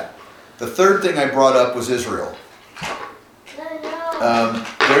to that. The third thing I brought up was Israel.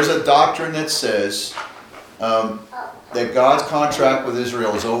 There's a doctrine that says that God's contract with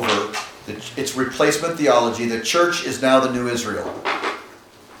Israel is over. It's replacement theology. The church is now the new Israel.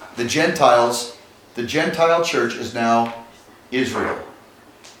 The Gentile church is now Israel.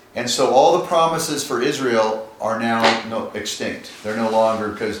 And so all the promises for Israel are now extinct. They're no longer,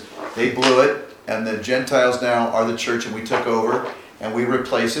 because they blew it. And the Gentiles now are the church, and we took over, and we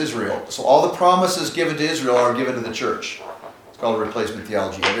replace Israel. So all the promises given to Israel are given to the church. It's called replacement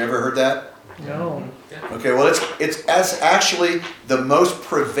theology. Have you ever heard that? No. Okay, well, it's actually the most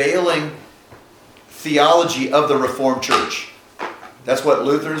prevailing theology of the Reformed Church. That's what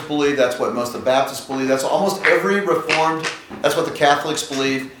Lutherans believe. That's what most of the Baptists believe. That's almost every Reformed. That's what the Catholics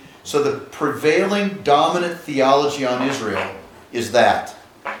believe. So the prevailing dominant theology on Israel is that.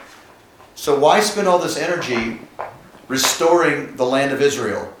 So why spend all this energy restoring the land of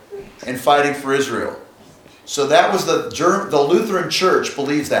Israel and fighting for Israel? So that was the Lutheran Church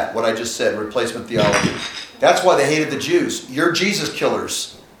believes that, what I just said, replacement theology. That's why they hated the Jews. You're Jesus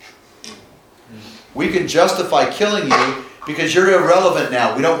killers. We can justify killing you because you're irrelevant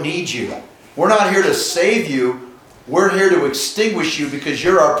now. We don't need you. We're not here to save you. We're here to extinguish you because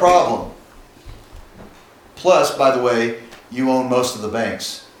you're our problem. Plus, by the way, you own most of the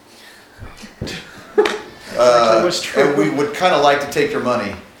banks. Exactly what's true. And we would kind of like to take your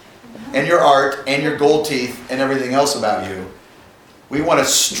money and your art and your gold teeth and everything else about you. We want to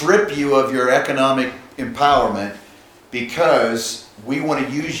strip you of your economic empowerment because we want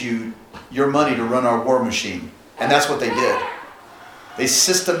to use your money to run our war machine. And that's what they did. They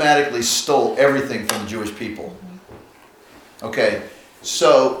systematically stole everything from the Jewish people. Okay,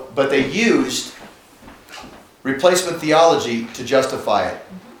 so, but they used replacement theology to justify it.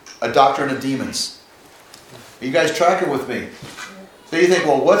 A doctrine of demons. Are you guys tracking with me? So you think,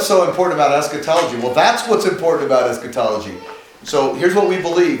 well, what's so important about eschatology? Well, that's what's important about eschatology. So here's what we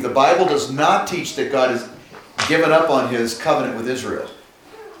believe. The Bible does not teach that God has given up on his covenant with Israel.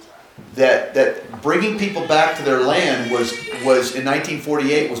 That bringing people back to their land was in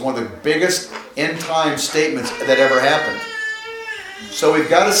 1948 was one of the biggest end time statements that ever happened. So we've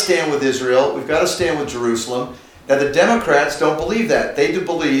got to stand with Israel. We've got to stand with Jerusalem. Now the Democrats don't believe that. They do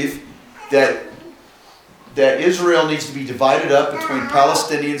believe that Israel needs to be divided up between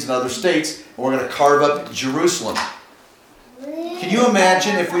Palestinians and other states, and we're going to carve up Jerusalem. Can you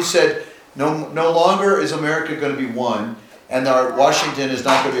imagine if we said, no longer is America going to be one, and our Washington is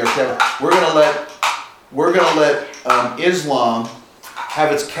not going to be our capital. We're going to let Islam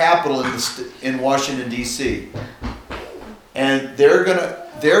have its capital in Washington D.C. And they're going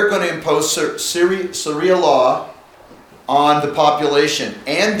to impose Sharia law on the population,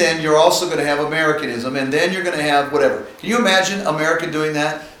 and then you're also going to have Americanism, and then you're going to have whatever. Can you imagine America doing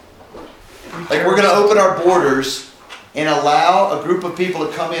that? Like we're going to open our borders and allow a group of people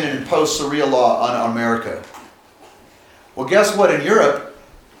to come in and impose Sharia law on America. Well, guess what? In Europe,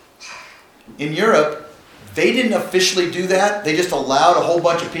 they didn't officially do that. They just allowed a whole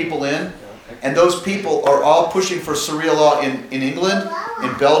bunch of people in. And those people are all pushing for Sharia law in England,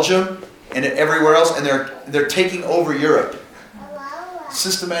 in Belgium, and everywhere else. And they're taking over Europe.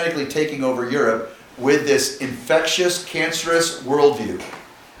 Systematically taking over Europe with this infectious, cancerous worldview.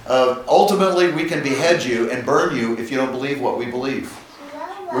 Ultimately, we can behead you and burn you if you don't believe what we believe.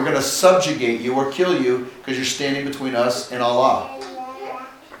 We're going to subjugate you or kill you because you're standing between us and Allah.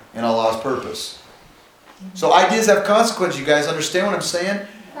 And Allah's purpose. So ideas have consequences. You guys understand what I'm saying?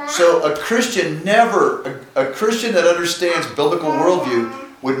 So a Christian that understands biblical worldview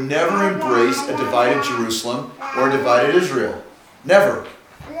would never embrace a divided Jerusalem or a divided Israel. Never.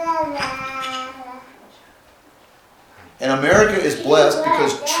 And America is blessed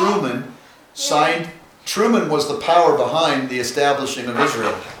because Truman was the power behind the establishing of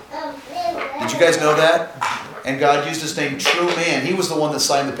Israel. Did you guys know that? And God used his name, True Man. He was the one that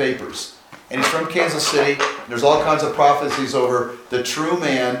signed the papers. And he's from Kansas City. There's all kinds of prophecies over the true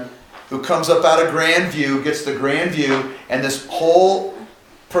man who comes up out of Grandview, gets the Grandview, and this whole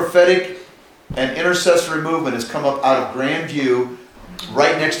prophetic and intercessory movement has come up out of Grandview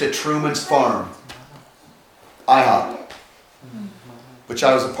right next to Truman's farm, IHOP, which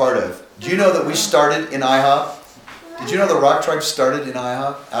I was a part of. Do you know that we started in IHOP? Did you know the Rock Tribe started in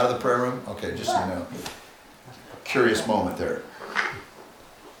IHOP, out of the prayer room? Okay, just so you know. Curious moment there.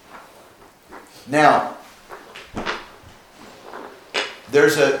 Now,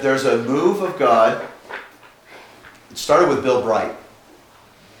 there's a move of God. It started with Bill Bright.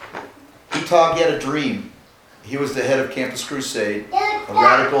 He had a dream. He was the head of Campus Crusade, a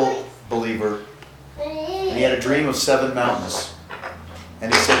radical believer. And he had a dream of 7 mountains.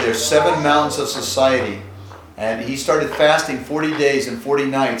 And he said there's 7 mountains of society. And he started fasting 40 days and 40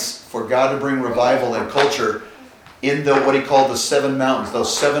 nights for God to bring revival and culture in what he called the 7 mountains,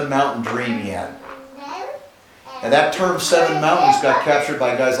 those 7 mountain dream he had. And that term 7 mountains got captured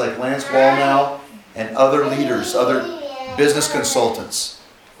by guys like Lance Wallnau and other leaders, other business consultants.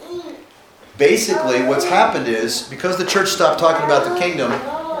 Basically, what's happened is, because the church stopped talking about the kingdom,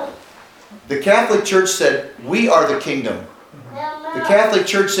 the Catholic Church said, we are the kingdom. The Catholic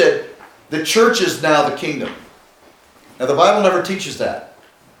Church said, the church is now the kingdom. Now, the Bible never teaches that.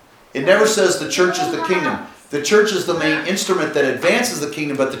 It never says the church is the kingdom. The church is the main instrument that advances the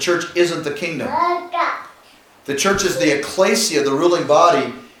kingdom, but the church isn't the kingdom. The church is the ecclesia, the ruling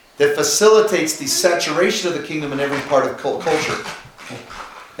body, that facilitates the saturation of the kingdom in every part of culture.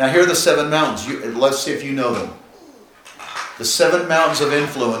 Now, here are the 7 mountains. Let's see if you know them. The 7 mountains of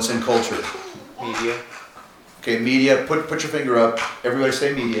influence in culture. Media. Okay, media. Put your finger up. Everybody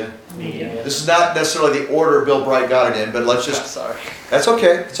say media. Media. This is not necessarily the order Bill Bright got it in, but let's just... Sorry. That's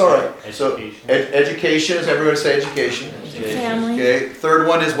okay. It's all right. Education. So, education. Is everybody say education? Family. Okay. Third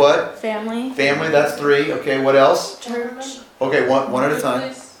one is what? Family. Family. That's 3. Okay. What else? Church. Okay. One at a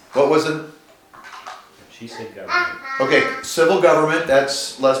time. What was it? She said government. Okay, civil government,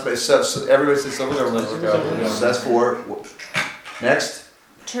 that's less, everybody says civil government. So that's 4. Next,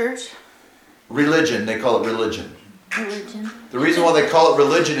 Church, religion, they call it religion. religion. The reason why they call it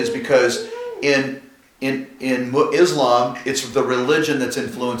religion is because in Islam, it's the religion that's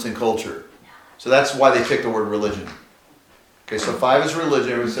influencing culture. So that's why they picked the word religion. Okay, so 5 is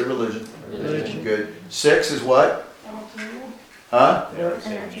religion. Everyone say religion. Religion. Good. 6 is what? Huh?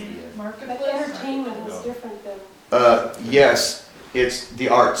 Entertainment. But entertainment is different than. Yes, it's the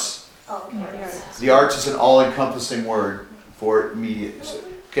arts. Oh, okay. The arts is an all-encompassing word for media.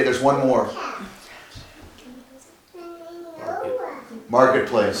 Okay, there's one more.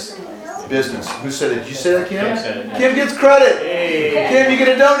 Marketplace. Business. Who said it? Did you say that, Kim? Kim said it. Kim gets credit. Hey. Kim, you get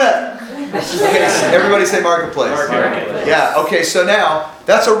a donut. Okay, so everybody say marketplace. Marketplace. Yeah, okay, so now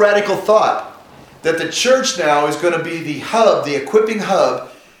that's a radical thought. That the church now is going to be the hub, the equipping hub,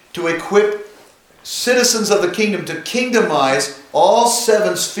 to equip citizens of the kingdom to kingdomize all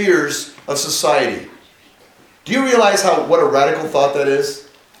 7 spheres of society. Do you realize what a radical thought that is?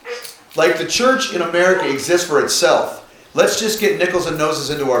 Like the church in America exists for itself. Let's just get nickels and noses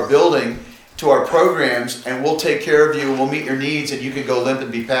into our building, to our programs, and we'll take care of you, we'll meet your needs, and you can go limp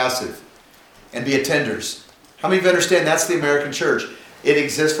and be passive and be attenders. How many of you understand that's the American church? It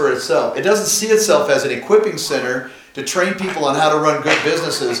exists for itself. It doesn't see itself as an equipping center to train people on how to run good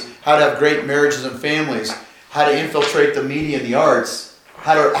businesses, how to have great marriages and families, how to infiltrate the media and the arts,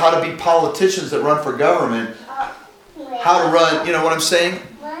 how to be politicians that run for government, how to run, you know what I'm saying?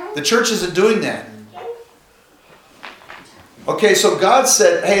 The church isn't doing that. Okay, so God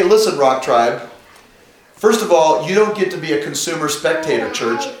said, hey, listen, Rock Tribe. First of all, you don't get to be a consumer spectator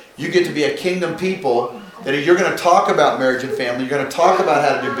church. You get to be a kingdom people that you're going to talk about marriage and family. You're going to talk about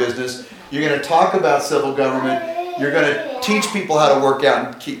how to do business. You're going to talk about civil government. You're going to teach people how to work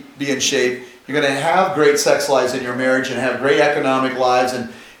out and be in shape. You're going to have great sex lives in your marriage and have great economic lives.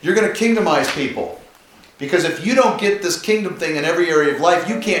 And you're going to kingdomize people. Because if you don't get this kingdom thing in every area of life,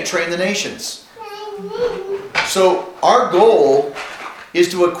 you can't train the nations. So our goal is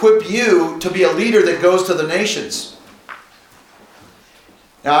to equip you to be a leader that goes to the nations.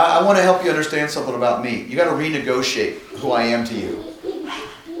 Now, I want to help you understand something about me. You got to renegotiate who I am to you.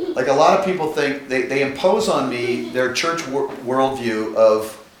 Like a lot of people think, they impose on me their church worldview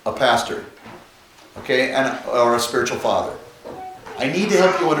of a pastor, okay, or a spiritual father. I need to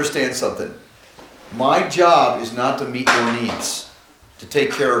help you understand something. My job is not to meet your needs, to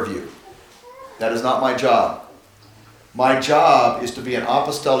take care of you. That is not my job. My job is to be an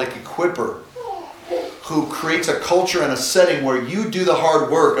apostolic equipper who creates a culture and a setting where you do the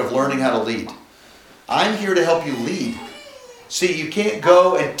hard work of learning how to lead. I'm here to help you lead. See, you can't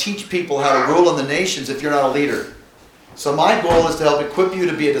go and teach people how to rule in the nations if you're not a leader. So my goal is to help equip you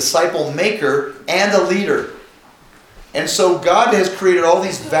to be a disciple maker and a leader. And so God has created all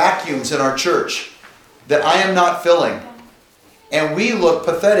these vacuums in our church that I am not filling. And we look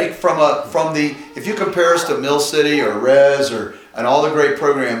pathetic from the, if you compare us to Mill City or Res and all the great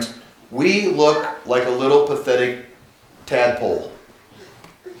programs, we look like a little pathetic tadpole.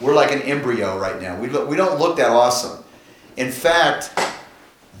 We're like an embryo right now. We don't look that awesome. In fact,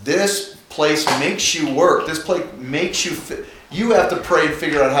 this place makes you work. This place makes you fit. You have to pray and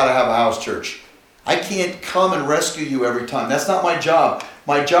figure out how to have a house church. I can't come and rescue you every time. That's not my job.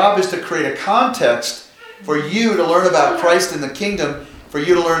 My job is to create a context for you to learn about Christ and the kingdom, for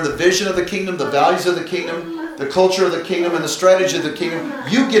you to learn the vision of the kingdom, the values of the kingdom, the culture of the kingdom, and the strategy of the kingdom.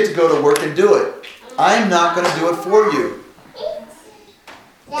 You get to go to work and do it. I'm not going to do it for you.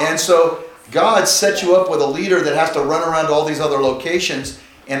 And so God set you up with a leader that has to run around to all these other locations,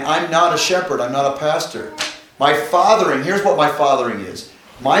 and I'm not a shepherd. I'm not a pastor. My fathering, here's what my fathering is.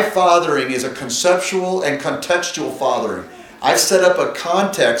 My fathering is a conceptual and contextual fathering. I've set up a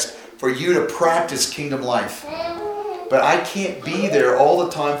context for you to practice kingdom life. But I can't be there all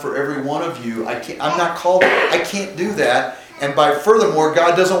the time for every one of you. I'm not called. I can't do that. And furthermore,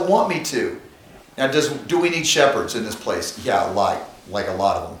 God doesn't want me to. Now, do we need shepherds in this place? Yeah, like a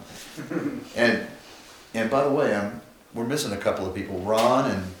lot of them. And by the way, we're missing a couple of people. Ron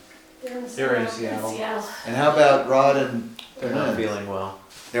and They're in Seattle. and how about Rod and They're not feeling well.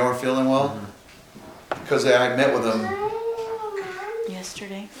 They weren't feeling well? Because I met with them.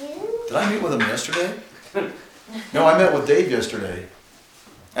 Yesterday. Did I meet with them yesterday? No, I met with Dave yesterday.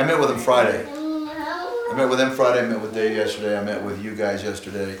 I met with him Friday. I met with them Friday. I met with Dave yesterday. I met with you guys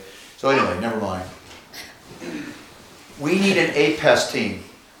yesterday. So anyway, never mind. We need an APES team.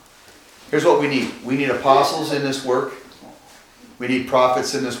 Here's what we need. We need apostles in this work. We need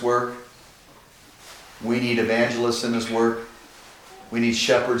prophets in this work. We need evangelists in this work. We need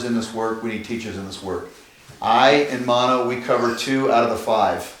shepherds in this work. We need teachers in this work. I and Mono, we cover 2 out of the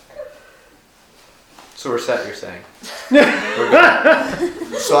 5. So we're set, you're saying? We're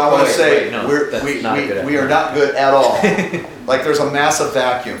good. So I want to Wait, say, wait, no, we're, that's we, not we, good. we are not good at all. Like there's a massive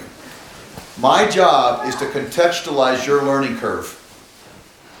vacuum. My job is to contextualize your learning curve.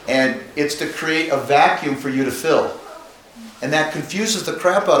 And it's to create a vacuum for you to fill. And that confuses the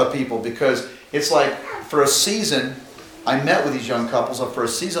crap out of people because it's like for a season, I met with these young couples. For a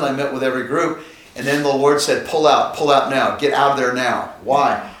season, I met with every group. And then the Lord said, pull out now. Get out of there now.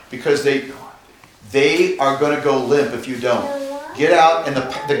 Why? Because they are going to go limp if you don't. Get out, and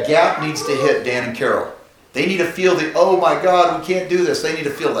the gap needs to hit Dan and Carol. They need to feel oh my God, we can't do this. They need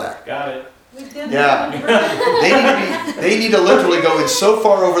to feel that. Got it. Yeah. They need to literally go in so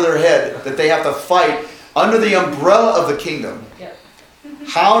far over their head that they have to fight under the umbrella of the kingdom.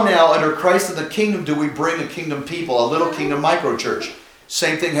 How now, under Christ in the kingdom, do we bring a kingdom people, a little kingdom micro church?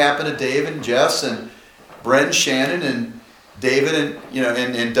 Same thing happened to Dave and Jess and Brent and Shannon and David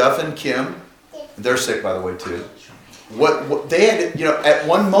and Duff and Kim. They're sick, by the way, too. What they had, at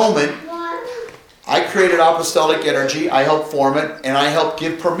one moment, I created apostolic energy. I helped form it, and I helped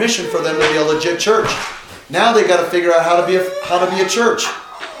give permission for them to be a legit church. Now they got to figure out how to be a church.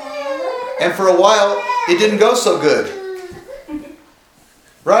 And for a while, it didn't go so good.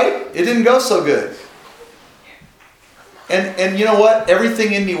 Right? It didn't go so good. And you know what?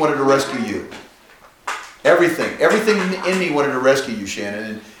 Everything in me wanted to rescue you. Everything in me wanted to rescue you, Shannon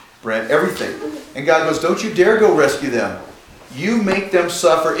and Brent. Everything. And God goes, don't you dare go rescue them. You make them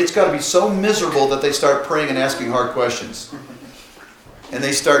suffer. It's got to be so miserable that they start praying and asking hard questions. And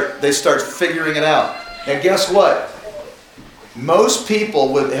they start figuring it out. And guess what? Most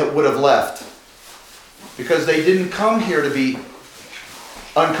people would have left because they didn't come here to be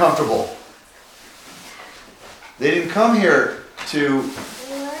uncomfortable. They didn't come here to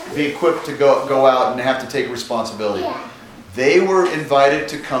be equipped to go out and have to take responsibility. They were invited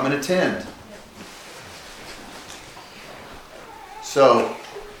to come and attend. So,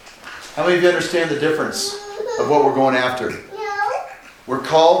 how many of you understand the difference of what we're going after? We're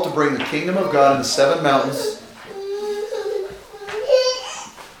called to bring the kingdom of God in the 7 mountains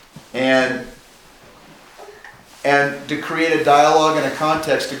and to create a dialogue and a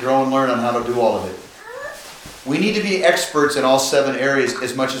context to grow and learn on how to do all of it. We need to be experts in all 7 areas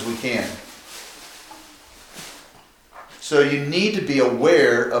as much as we can. So you need to be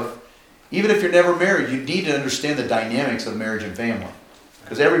aware of, even if you're never married, you need to understand the dynamics of marriage and family.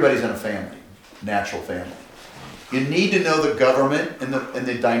 Because everybody's in a family, natural family. You need to know the government and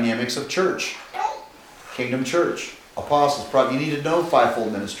the dynamics of church. Kingdom church, apostles, prophets. You need to know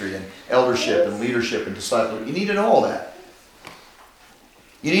fivefold ministry and eldership and leadership and discipleship. You need to know all that.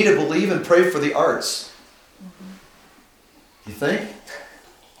 You need to believe and pray for the arts. You think?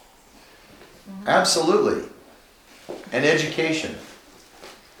 Absolutely. And education.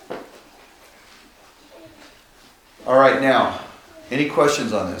 All right, now, any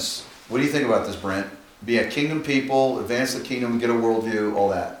questions on this? What do you think about this, Brent? Be a kingdom people, advance the kingdom, get a worldview, all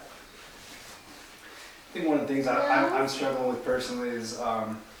that. I think one of the things I'm struggling with personally is,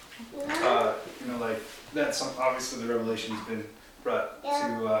 that's obviously the revelation has been brought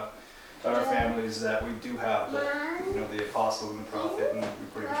to our families that we do have the apostle and the prophet, and we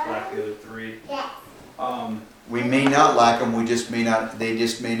pretty much lack the other 3. We may not lack them. They just may not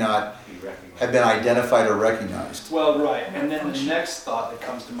have been identified or recognized. Well, right. And then the next thought that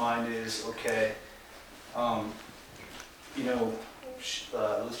comes to mind is, okay, let's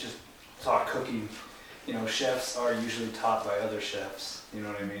just talk cooking. Chefs are usually taught by other chefs. You know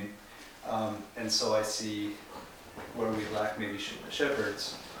what I mean? And so I see where we lack maybe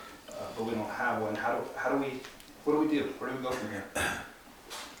shepherds, but we don't have one. What do we do? Where do we go from here?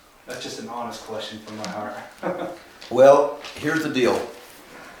 That's just an honest question from my heart. Well, here's the deal.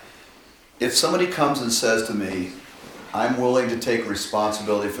 If somebody comes and says to me, I'm willing to take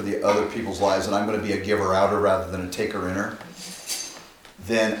responsibility for the other people's lives and I'm going to be a giver-outer rather than a taker-inner,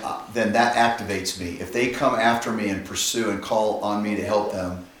 then that activates me. If they come after me and pursue and call on me to help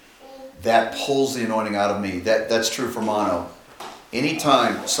them, that pulls the anointing out of me. That's true for Mono.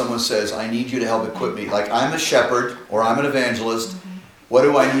 Anytime someone says, I need you to help equip me, like I'm a shepherd or I'm an evangelist, what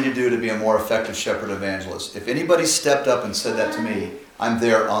do I need to do to be a more effective shepherd evangelist? If anybody stepped up and said that to me, I'm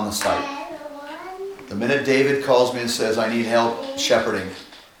there on the site. The minute David calls me and says, I need help shepherding,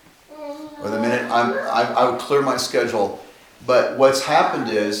 or the minute I would clear my schedule. But what's happened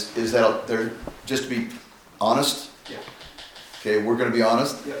is that they're, just to be honest, okay, we're going to be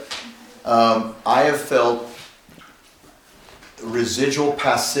honest. I have felt residual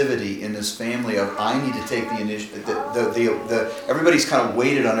passivity in this family of I need to take the initiative. Everybody's kind of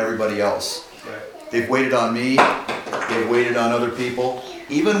waited on everybody else. Right. They've waited on me. They've waited on other people.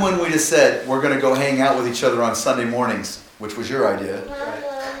 Even when we just said, we're going to go hang out with each other on Sunday mornings, which was your idea.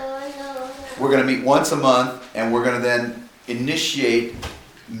 We're going to meet once a month, and we're going to then initiate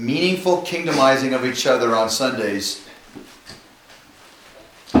meaningful kingdomizing of each other on Sundays.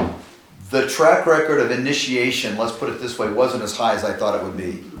 The track record of initiation, let's put it this way, wasn't as high as I thought it would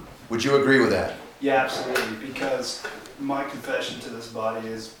be. Would you agree with that? Yeah, absolutely. Because my confession to this body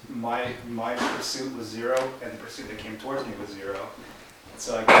is my pursuit was zero, and the pursuit that came towards me was zero.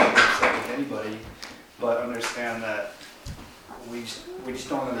 So I can't be upset with anybody, but understand that we just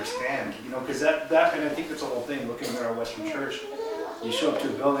don't understand, because that, and I think that's the whole thing. Looking at our Western Church, you show up to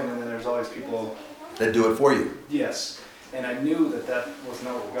a building, and then there's always people That do it for you. Yes, and I knew that that was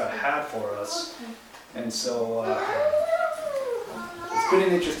not what God had for us, and so it's been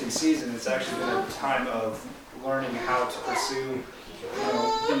an interesting season. It's actually been a time of learning how to pursue,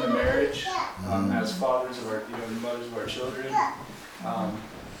 in the marriage, as fathers of our, mothers of our children,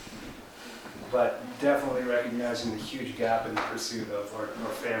 but definitely recognizing the huge gap in the pursuit of our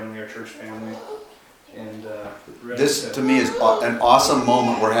family, our church family, and This to me is an awesome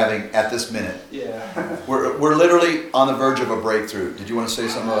moment we're having at this minute. Yeah. We're literally on the verge of a breakthrough. Did you want to say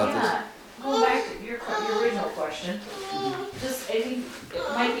something about this? Yeah, going back to your original question, just I think it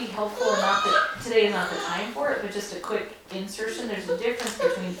might be helpful, not that today is not the time for it, but just a quick insertion. There's a difference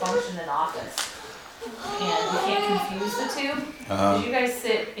between function and office, and we can't confuse the two. Because you guys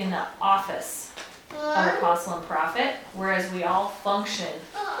sit in the office of apostle and prophet, whereas we all function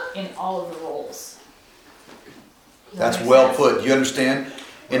in all of the roles. Does that That's make well sense? put. You understand?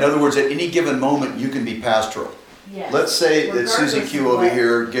 In other words, at any given moment, you can be pastoral. Yes. Let's say that Regardless Susie Q of over what-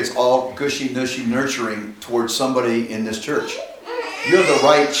 here gets all gushy-nushy nurturing towards somebody in this church. You have the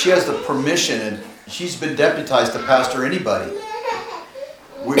right, she has the permission, and she's been deputized to pastor anybody.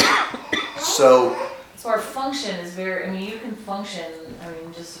 So our function is very, you can function,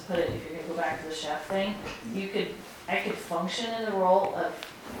 just to put it, if you're gonna go back to the chef thing, I could function in the role of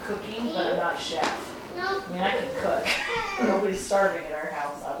cooking, but I'm not a chef. I can cook. Nobody's starving in our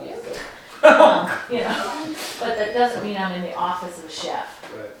house, obviously. But that doesn't mean I'm in the office of a chef.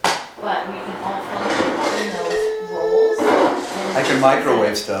 Right. But we can all function in those roles. I can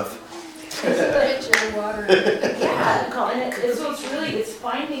microwave stuff. Yeah, and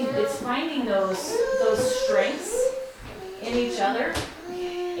it's finding those strengths in each other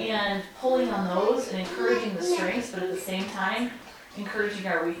and pulling on those and encouraging the strengths, but at the same time encouraging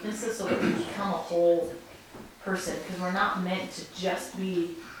our weaknesses so that we become a whole person. Because we're not meant to just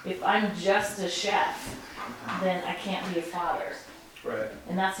be. If I'm just a chef, then I can't be a father. Right.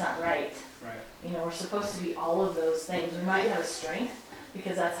 And that's not right. Right. We're supposed to be all of those things. We might have a strength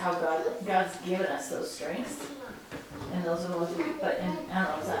because that's how God's given us those strengths. And those are the ones I don't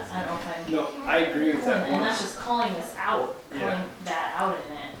know if I'm. No, I agree with that. And that's just calling us out, calling that out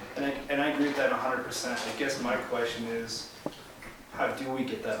in it. And I agree with that 100%. I guess my question is, how do we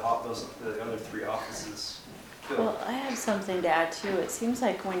get the other three offices filled? Well, I have something to add too. It seems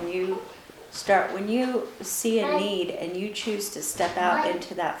like when you see a need and you choose to step out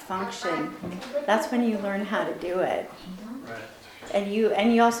into that function, that's when you learn how to do it. Right. And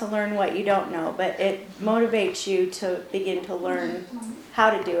you also learn what you don't know, but it motivates you to begin to learn how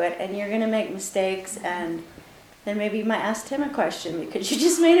to do it. And you're going to make mistakes, and then maybe you might ask Tim a question because you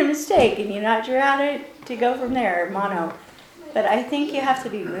just made a mistake and you're not sure how to go from there, mono. But I think you have to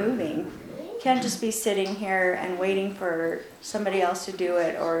be moving. You can't just be sitting here and waiting for somebody else to do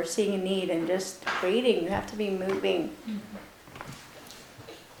it or seeing a need and just waiting. You have to be moving.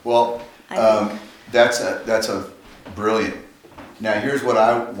 Well, I think. that's a brilliant. Now here's what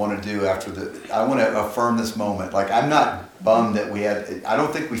I want to do I want to affirm this moment. Like, I'm not bummed that I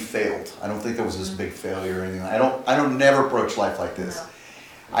don't think we failed. I don't think there was this big failure or anything. I don't never approach life like this.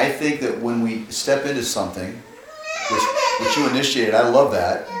 I think that when we step into something, which you initiated, I love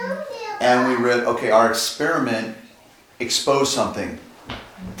that, and we read, okay, our experiment exposed something.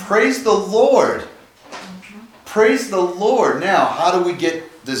 Praise the Lord. Praise the Lord. Now, how do we get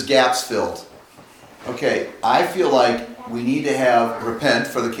these gaps filled? Okay, I feel like we need to repent,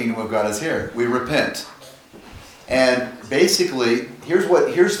 for the kingdom of God is here. We repent. And basically, here's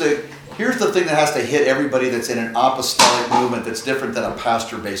the thing that has to hit everybody that's in an apostolic movement that's different than a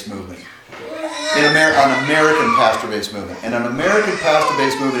pastor-based movement. An American pastor-based movement. And an American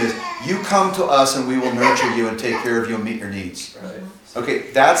pastor-based movement is, you come to us and we will nurture you and take care of you and meet your needs. Right.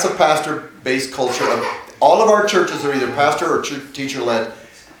 Okay, that's a pastor-based culture. All of our churches are either pastor or teacher-led,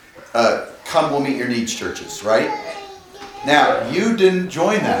 come we'll meet your needs churches, right? Now, you didn't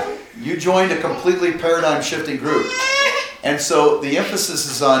join that. You joined a completely paradigm-shifting group. And so the emphasis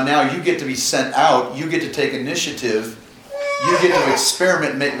is on now you get to be sent out, you get to take initiative, you get to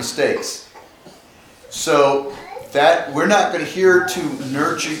experiment and make mistakes. So that we're not going to here to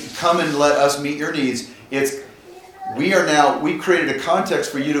nurture, come and let us meet your needs. We created a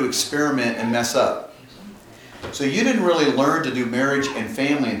context for you to experiment and mess up. So you didn't really learn to do marriage and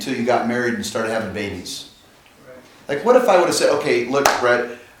family until you got married and started having babies. Like what if I would have said, okay, look,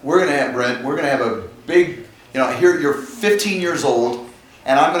 Brent, we're going to have a big, here you're 15 years old,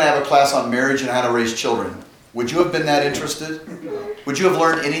 and I'm going to have a class on marriage and how to raise children. Would you have been that interested? Would you have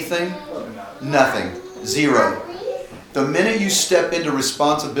learned anything? Nothing. Zero. The minute you step into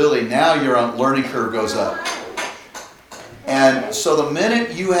responsibility, now your learning curve goes up. And so the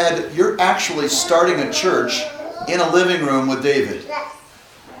minute you're actually starting a church in a living room with David.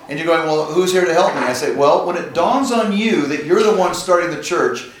 And you're going, well, who's here to help me? I say, well, when it dawns on you that you're the one starting the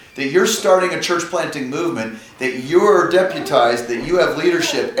church, that you're starting a church planting movement, that you're deputized, that you have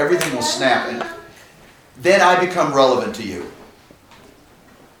leadership, everything will snap. And then I become relevant to you.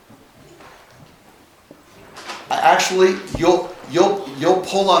 Actually, you'll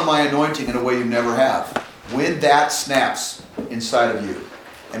pull on my anointing in a way you never have. When that snaps inside of you.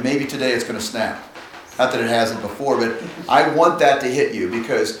 And maybe today it's going to snap. Not that it hasn't before, but I want that to hit you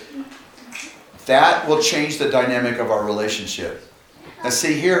because that will change the dynamic of our relationship. Now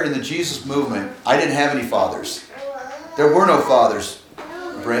see, here in the Jesus movement, I didn't have any fathers. There were no fathers,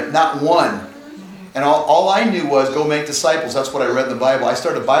 Brent, not one. And all I knew was go make disciples. That's what I read in the Bible. I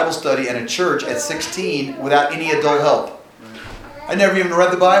started Bible study and a church at 16 without any adult help. I never even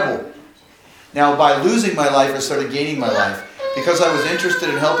read the Bible. Now, by losing my life, I started gaining my life. Because I was interested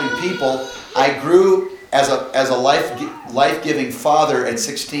in helping people, I grew as a life-giving father at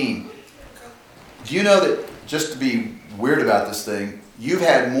 16. Do you know that, just to be weird about this thing, you've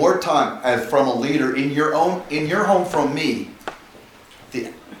had more time from a leader in your home from me.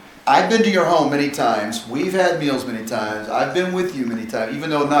 I've been to your home many times. We've had meals many times. I've been with you many times, even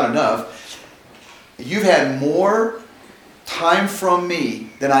though not enough. You've had more time from me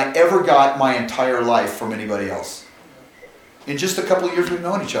than I ever got my entire life from anybody else. In just a couple of years we've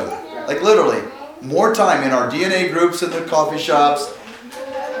known each other. Like literally, more time in our DNA groups, in the coffee shops.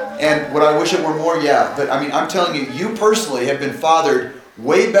 And would I wish it were more? Yeah. But I mean, I'm telling you, you personally have been fathered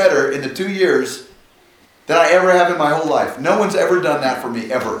way better in the 2 years than I ever have in my whole life. No one's ever done that for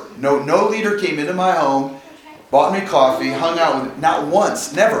me, ever. No leader came into my home, bought me coffee, hung out with me. Not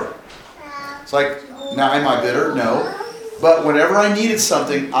once, never. It's like, now am I bitter? No. But whenever I needed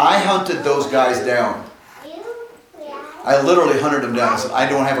something, I hunted those guys down. I literally hunted them down. I said, I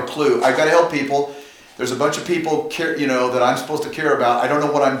don't have a clue. I've got to help people. There's a bunch of people, that I'm supposed to care about. I don't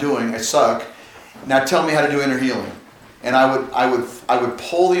know what I'm doing. I suck. Now tell me how to do inner healing. And I would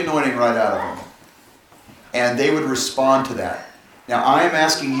pull the anointing right out of them. And they would respond to that. Now I am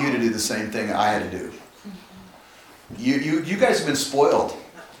asking you to do the same thing I had to do. You guys have been spoiled.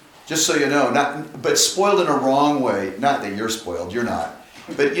 Just so you know. But spoiled in a wrong way. Not that you're spoiled. You're not.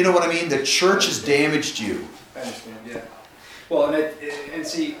 But you know what I mean? The church has damaged you. I understand, yeah. Well, and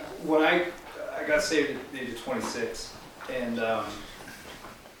see, when I got saved at the age of 26, and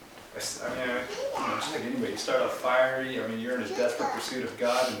just like anybody, you start off fiery. I mean, you're in a desperate pursuit of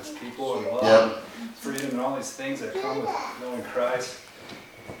God and His people and love and freedom and all these things that come with knowing Christ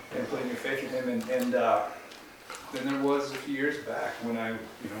and putting your faith in Him. And then there was a few years back when I,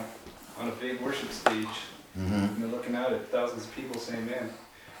 on a big worship stage, looking out at thousands of people saying, "Man,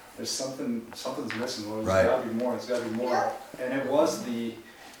 there's something's missing. Lord. There's got to be more. There's got to be more." And it was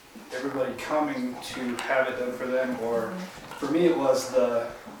everybody coming to have it done for them, or for me, it was the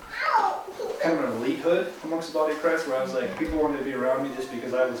kind of an elitehood amongst the body of Christ, where I was like, people wanted to be around me just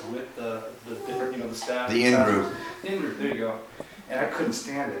because I was with the different, the staff. The in-group. The in-group, there you go. And I couldn't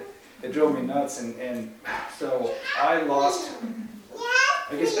stand it. It drove me nuts, and so I lost.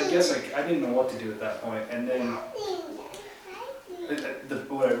 I guess I didn't know what to do at that point, and then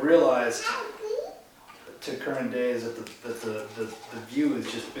what I realized to current day is that the view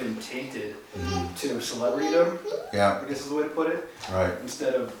has just been tainted to celebritydom. Yeah. I guess is the way to put it. Right.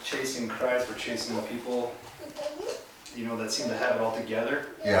 Instead of chasing Christ, we're chasing the people, that seem to have it all together.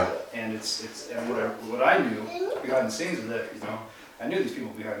 Yeah. And and what I knew behind the scenes is that I knew these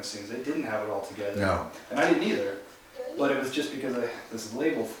people behind the scenes. They didn't have it all together. No. And I didn't either. But it was just because of this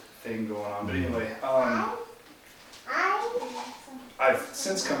label thing going on. But anyway, I've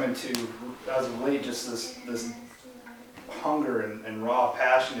since come into, as of late, just this hunger and raw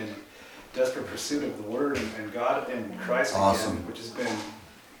passion and desperate pursuit of the Word and God and Christ again, which has been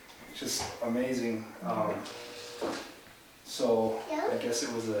just amazing. So I guess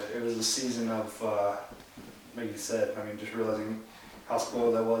it was a season of Maggie said. I mean, just realizing how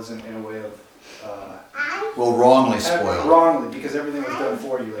spoiled I was in a way of Well, wrongly spoiled. wrongly, because everything was done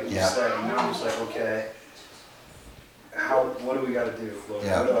for you, like you Yeah. said. And now I'm just like, okay, what do we got to do, Lord?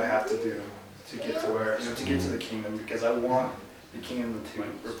 Yeah. What do I have to do to get to where, to get to the kingdom? Because I want the kingdom to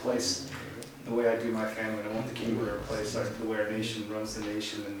replace the way I do my family. And I want the kingdom to replace the way our nation runs the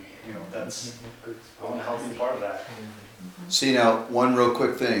nation. And that's, I want to help be part of that. See now, one real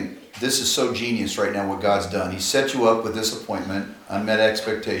quick thing. This is so genius right now what God's done. He set you up with disappointment, unmet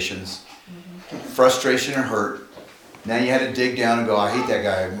expectations, frustration and hurt. Now you had to dig down and go, I hate that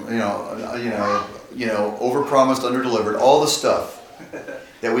guy. Overpromised, underdelivered, all the stuff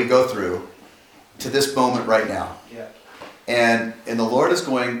that we go through to this moment right now. Yeah. And the Lord is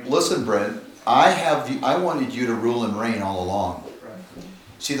going, listen, Brent, I wanted you to rule and reign all along. Right.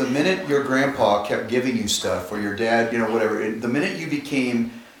 See, the minute your grandpa kept giving you stuff, or your dad, whatever, the minute you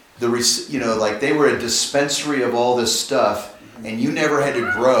became like they were a dispensary of all this stuff, and you never had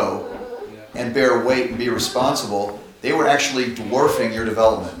to grow and bear weight and be responsible, they were actually dwarfing your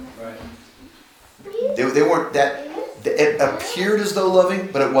development. Right. They weren't that. It appeared as though loving,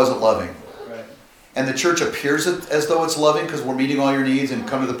 but it wasn't loving. Right. And the church appears as though it's loving because we're meeting all your needs and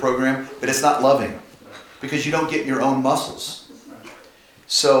come to the program, but it's not loving because you don't get your own muscles.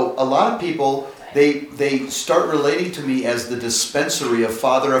 So a lot of people, they start relating to me as the dispensary of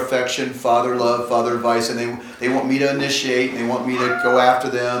father affection, father love, father advice, and they want me to initiate, and they want me to go after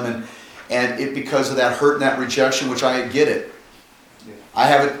them, and it because of that hurt and that rejection, which I get it. I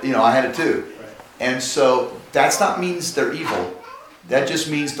have it, I had it too. And so that's not means they're evil. That just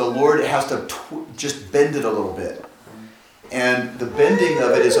means the Lord has to just bend it a little bit. And the bending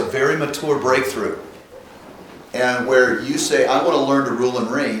of it is a very mature breakthrough. And where you say, I want to learn to rule and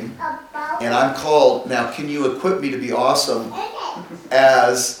reign, and I'm called, now can you equip me to be awesome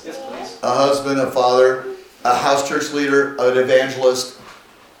as a husband, a father, a house church leader, an evangelist?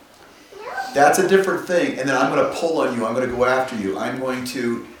 That's a different thing. And then I'm going to pull on you. I'm going to go after you. I am going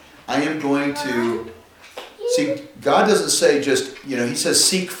to, see, God doesn't say just, He says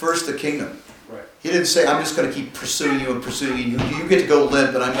seek first the kingdom. Right. He didn't say I'm just going to keep pursuing you and pursuing you. You get to go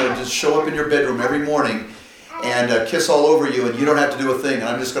limp and I'm going to just show up in your bedroom every morning and kiss all over you and you don't have to do a thing and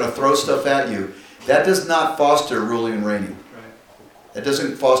I'm just going to throw stuff at you. That does not foster ruling and reigning. Right. That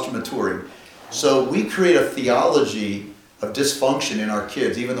doesn't foster maturing. So we create a theology of dysfunction in our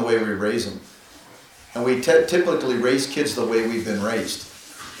kids, even the way we raise them. And we typically raise kids the way we've been raised.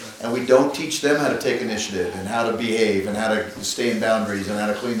 And we don't teach them how to take initiative and how to behave and how to stay in boundaries and how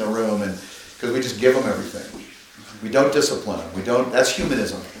to clean the room, and because we just give them everything. We don't discipline them. That's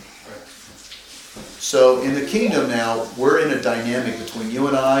humanism. So in the kingdom now, we're in a dynamic between you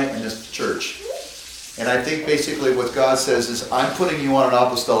and I and this church. And I think basically what God says is, I'm putting you on an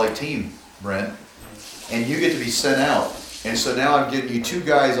apostolic team, Brent, and you get to be sent out. And so now I'm giving you 2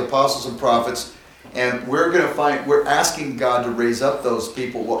 guys, apostles and prophets, and we're asking God to raise up those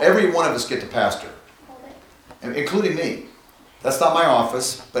people. Well, every one of us get to pastor, including me. That's not my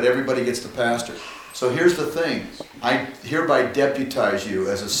office, but everybody gets to pastor. So here's the thing. I hereby deputize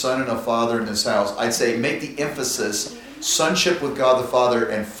you as a son and a father in this house. I'd say make the emphasis sonship with God the Father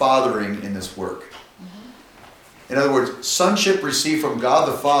and fathering in this work. In other words, sonship received from God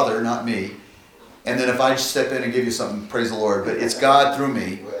the Father, not me. And then if I step in and give you something, praise the Lord. But it's God through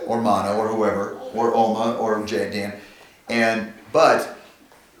me, or Mono, or whoever, or Oma, or Dan. But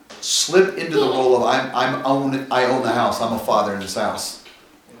slip into the role of I own the house. I'm a father in this house.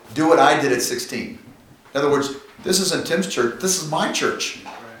 Do what I did at 16. In other words, this isn't Tim's church. This is my church.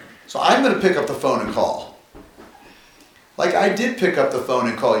 So I'm going to pick up the phone and call. Like I did pick up the phone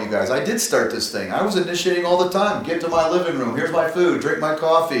and call you guys. I did start this thing. I was initiating all the time. Get to my living room. Here's my food. Drink my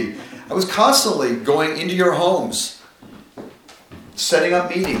coffee. I was constantly going into your homes, setting up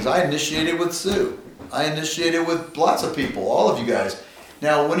meetings. I initiated with Sue. I initiated with lots of people, all of you guys.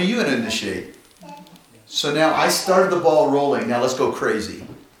 Now, when are you going to initiate? So now I started the ball rolling. Now let's go crazy.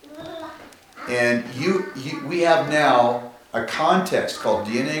 And we have now a context called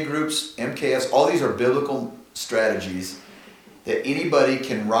DNA groups, MKS. All these are biblical strategies that anybody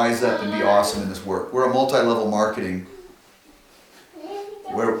can rise up and be awesome in this work. We're a multi-level marketing.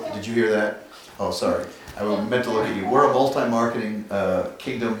 Did you hear that? Oh, sorry. I meant to look at you. We're a multi-marketing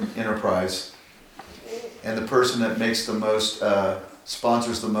kingdom enterprise. And the person that makes the most,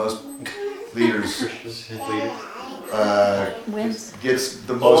 sponsors the most leaders, Wins. gets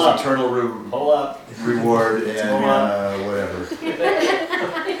the most eternal reward and whatever.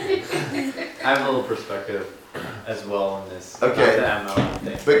 I have a little perspective as well on this. Okay. Not that I'm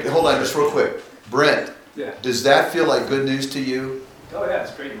not But hold on, just real quick. Brent, Yeah. does that feel like good news to you? Oh yeah,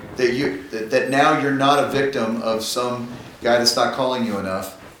 it's great. That now you're not a victim of some guy that's not calling you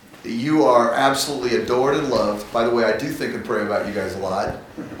enough. That you are absolutely adored and loved. By the way, I do think and pray about you guys a lot.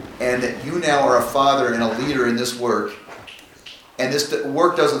 And that you now are a father and a leader in this work. And this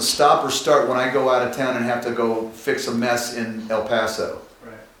work doesn't stop or start when I go out of town and have to go fix a mess in El Paso.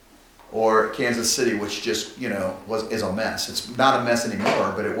 Right. Or Kansas City, which just, is a mess. It's not a mess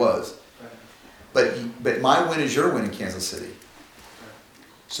anymore, but it was. Right. But my win is your win in Kansas City.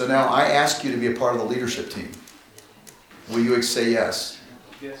 So now I ask you to be a part of the leadership team. Will you say yes?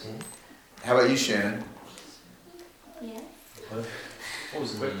 Yes. How about you, Shannon? Yes. What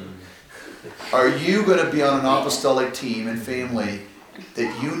was the question? Are you going to be on an apostolic team and family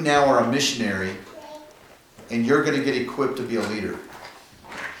that you now are a missionary and you're going to get equipped to be a leader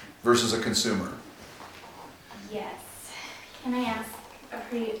versus a consumer? Yes. Can I ask a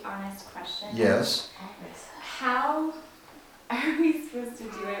pretty honest question? Yes. How are we supposed to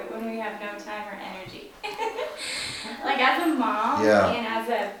do it when we have no time or energy? Like as a mom and as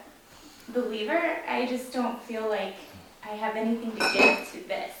a believer, I just don't feel like I have anything to give to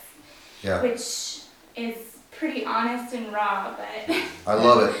this. Yeah. Which is pretty honest and raw, but I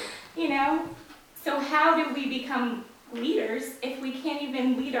love it. So how do we become leaders if we can't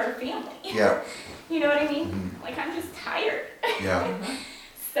even lead our family? Yeah. You know what I mean? Mm-hmm. Like I'm just tired. Yeah.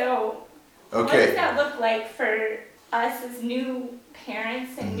 So what does that look like for us as new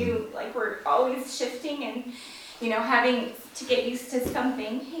parents and new, like we're always shifting and, having to get used to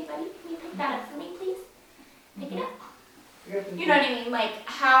something. Hey buddy, can you pick that up for me, please? Pick it up. You know what I mean? Like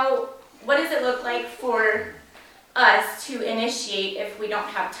what does it look like for us to initiate if we don't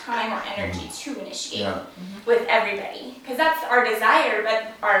have time or energy to initiate with everybody? Because that's our desire,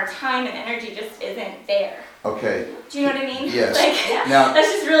 but our time and energy just isn't there. Okay. Do you know what I mean? Yes. Now,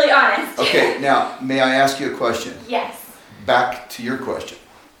 that's just really honest. Okay, now, may I ask you a question? Yes. Back to your question.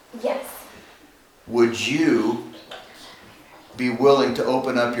 Yes. Would you be willing to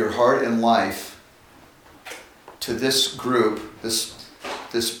open up your heart and life to this group, this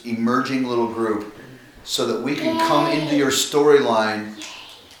emerging little group, so that we can come into your storyline?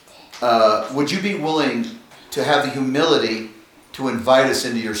 Would you be willing to have the humility to invite us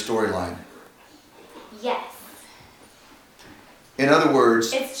into your storyline? Yes. In other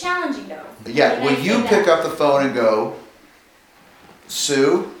words, it's challenging though. Yeah, will you pick up the phone and go,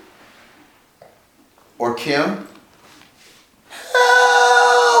 Sue or Kim,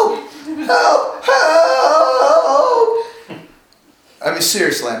 help, help, help. I mean,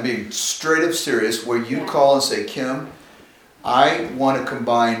 seriously, I'm being straight up serious, where you call and say, Kim, I want to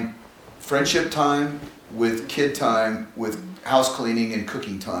combine friendship time with kid time with house cleaning and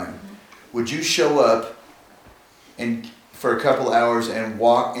cooking time. Would you show up and for a couple hours and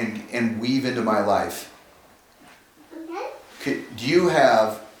walk and weave into my life?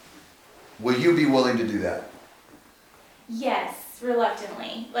 Will you be willing to do that? Yes,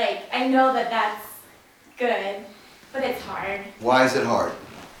 reluctantly. Like, I know that that's good, but it's hard. Why is it hard?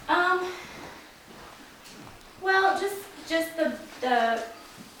 Well, just the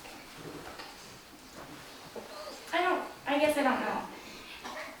I guess I don't know.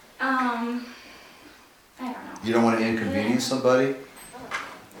 I don't know. You don't want to inconvenience somebody?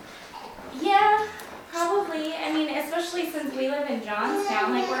 Yeah, probably. I mean, especially since we live in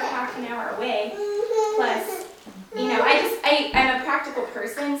Johnstown, like we're half an hour away. Plus, I'm a practical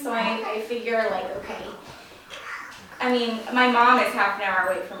person, so I figure like, okay. I mean, my mom is half an hour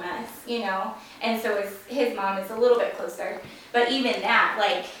away from us, and so is his mom is a little bit closer. But even that,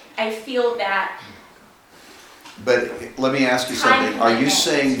 like, I feel that. But let me ask you something. Are you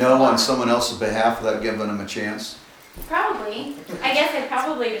saying no on someone else's behalf without giving them a chance? Probably. I guess I'd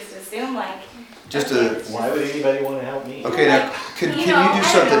probably just assume like. Why would anybody want to help me? Okay, now can you do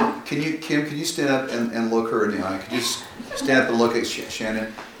something? Kim, can you stand up and look her in the eye? Could you stand up and look at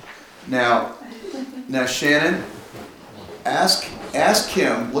Shannon? Now Shannon, ask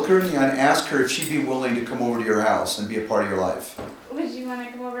Kim, look her in the eye and ask her if she'd be willing to come over to your house and be a part of your life. Would you want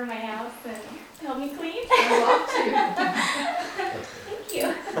to come over to my house and help me clean? Thank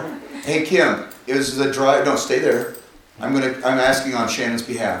you. Hey Kim, is the drive? No, stay there. I'm asking on Shannon's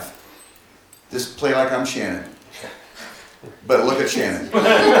behalf. Just play like I'm Shannon, but look at Shannon.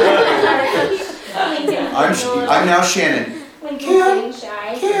 I'm now Shannon. Kim,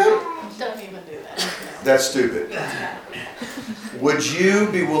 Don't even do that. that's stupid. Would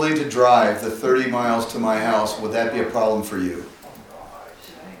you be willing to drive the 30 miles to my house? Would that be a problem for you?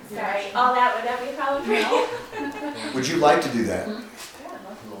 Sorry, would that be a problem for you? Would you like to do that?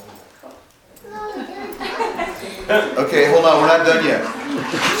 Okay, hold on, we're not done yet.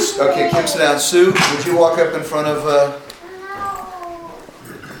 Okay, Kim, sit down. Sue, would you walk up in front of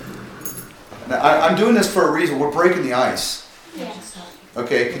Now, I'm doing this for a reason. We're breaking the ice. Yeah.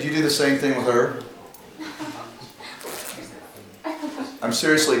 Okay, could you do the same thing with her? I'm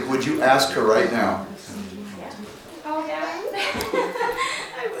seriously, would you ask her right now? Oh, yeah.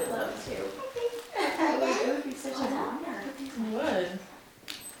 I would love to. It would be such an honor. It would.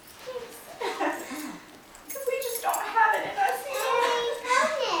 Because we just don't have it in us, you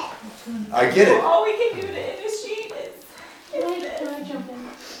know? I get it. All we can do to initiate is Can I jump in?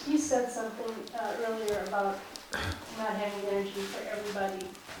 You said something earlier about not having energy for everybody.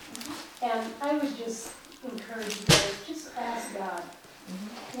 And I would just encourage you guys, just ask God,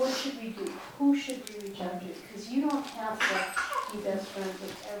 what should we do? Who should we reach out to? Because you don't have to be best friends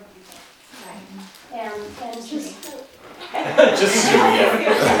with everybody. And just Just so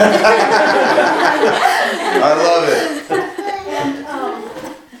I love it.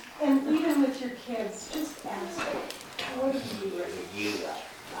 and even with your kids, just ask them, what do you really do?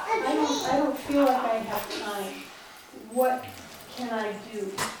 I don't feel like I have time. What can I do to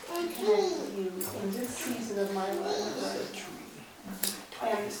connect with you in this season of my life?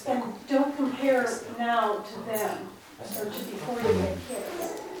 And don't compare now to them or to before you had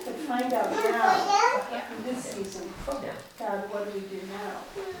kids, but find out now in this season, God, what do we do now?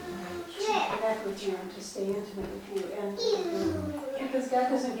 To connect with you and to stay intimate with you, and because God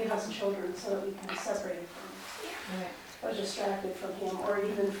doesn't give us children so that we can be separated from Him, or distracted from Him, or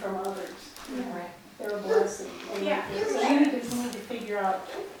even from others. They're a blessing. And so we need to figure out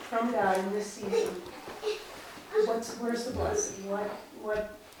from God in this season, where's the blessing? What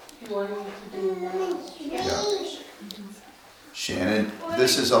do I need to do now? Yeah. Shannon,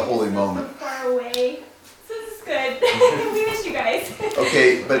 this is a holy moment. Far away. This is good. We miss you guys.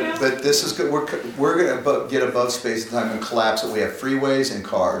 Okay, but this is good. We're gonna get above space and time and collapse it. We have freeways and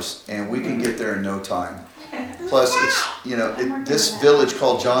cars, and we can get there in no time. Plus, it's this village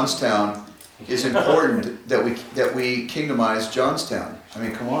called Johnstown is important that we kingdomize Johnstown. I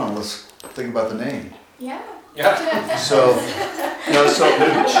mean, come on, let's think about the name. Yeah. So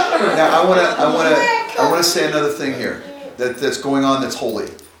now I want to say another thing here that's going on that's holy.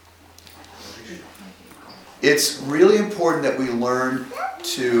 It's really important that we learn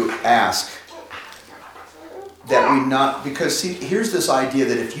to ask. Because see, here's this idea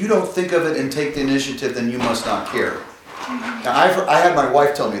that if you don't think of it and take the initiative, then you must not care. Now, I had my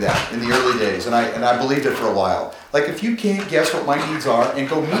wife tell me that in the early days, and I believed it for a while. Like, if you can't guess what my needs are and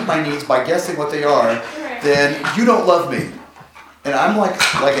go meet my needs by guessing what they are, then you don't love me. And I'm I'm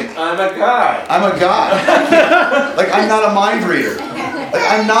a guy. I'm a guy. Like, I'm not a mind reader.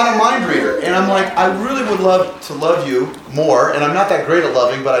 And I'm like, I really would love to love you more, and I'm not that great at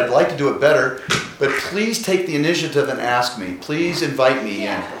loving, but I'd like to do it better. But please take the initiative and ask me. Please invite me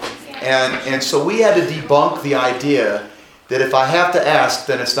in. And so we had to debunk the idea that if I have to ask,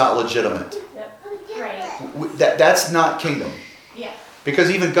 then it's not legitimate. Right. That's not kingdom. Yeah. Because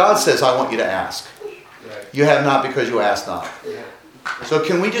even God says, I want you to ask. You have not because you ask not. So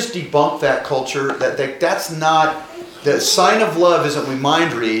can we just debunk that culture? That's not... The sign of love isn't we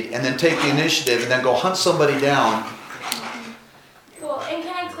mind read and then take the initiative and then go hunt somebody down. Well, and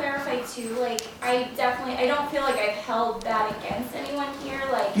can I clarify too, like, I don't feel like I've held that against anyone here.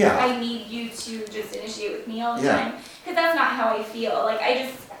 Like, I need you to just initiate with me all the time. Because that's not how I feel. Like, I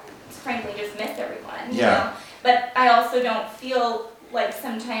just, frankly, just miss everyone, you know? But I also don't feel like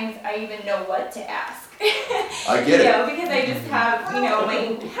sometimes I even know what to ask. I get it. Because I just have, my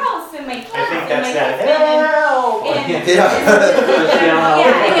house and my kids I think and my that's husband. And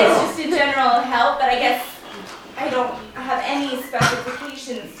it's just a general help, but I guess I don't have any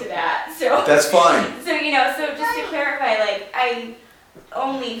specifications to that. So that's fine. So, so just to clarify, like, I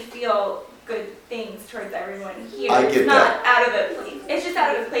only feel good things towards everyone here. I get it's not out of a place. It's just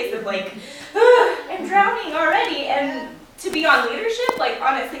out of a place of like, I'm drowning already, and to be on leadership, like,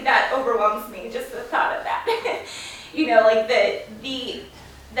 honestly, that overwhelms me, just the thought of that. Like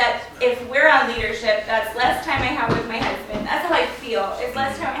that if we're on leadership, that's less time I have with my husband. That's how I feel. It's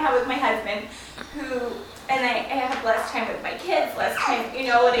less time I have with my husband, and I have less time with my kids, less time, you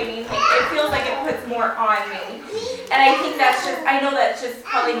know what I mean? Like, it feels like it puts more on me. And I think I know that's just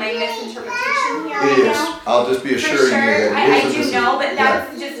probably my misinterpretation here right now. I'll just be assuring you that I do know, but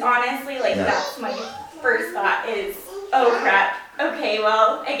that's just honestly, like, that's my first thought is, oh crap, okay,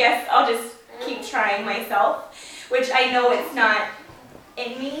 well, I guess I'll just keep trying myself, which I know it's not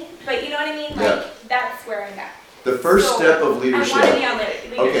in me, but you know what I mean? Like, that's where I'm at. The first step of leadership. I want to be on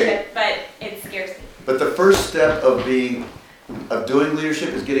leadership, but it scares me. But the first step of doing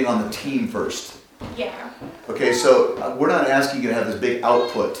leadership is getting on the team first. Yeah. Okay, so we're not asking you to have this big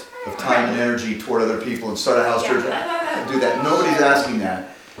output of time and energy toward other people and start a house church and do that. Nobody's asking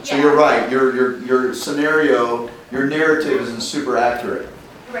that. So you're right, your scenario, your narrative isn't super accurate.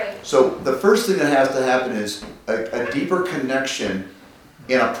 Right. So the first thing that has to happen is a deeper connection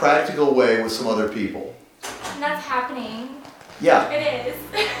in a practical way with some other people. And that's happening. Yeah, It is.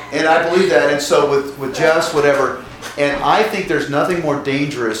 and I believe that, and so with Jess, whatever, and I think there's nothing more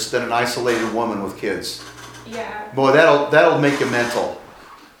dangerous than an isolated woman with kids. Yeah. Boy, that'll make you mental.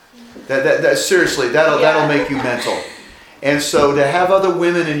 That seriously, that'll make you mental. And so to have other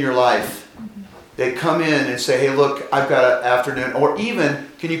women in your life that come in and say, hey, look, I've got an afternoon, or even,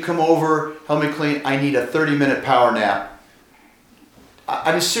 can you come over, help me clean, I need a 30-minute power nap.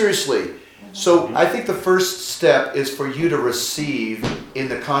 I mean, seriously. So I think the first step is for you to receive in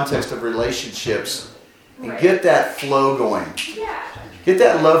the context of relationships and get that flow going. Yeah. Get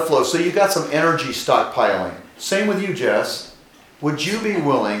that love flow so you got some energy stockpiling. Same with you, Jess. Would you be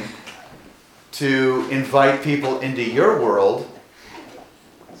willing to invite people into your world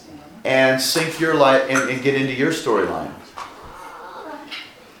and sink your life and get into your storyline?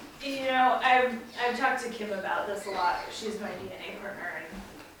 You know, I've talked to Kim about this a lot. She's my DNA partner,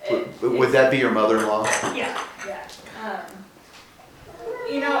 and Would that be your mother-in-law? yeah.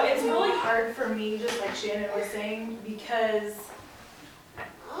 You know, it's really hard for me, just like Shannon was saying, because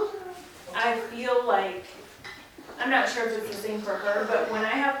I feel like, I'm not sure if it's the same for her, but when I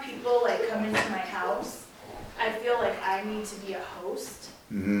have people like come into my house, I feel like I need to be a host,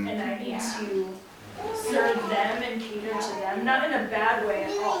 Mm-hmm. and I need to serve them and cater to them, not in a bad way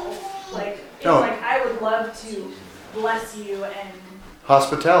at all. Like, it's No. like I would love to bless you, and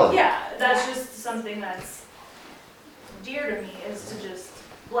Hospitality. yeah, that's just something that's dear to me, is to just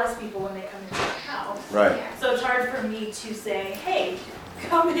bless people when they come into my house. Right. So it's hard for me to say, hey,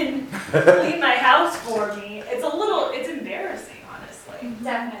 come and clean my house for me. It's embarrassing, honestly.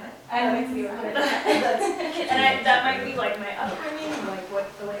 Definitely. I would agree with her. That might be like my upbringing, like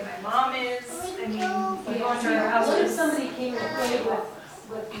the way my mom is. I mean, going to her house What if is. somebody came and played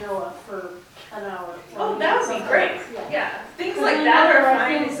with Noah for an hour? Oh, that would be great. Yeah, things like And that there are are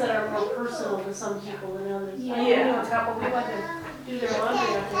fine. things that are more personal to some people than others. Yeah. I know a couple, we went to do their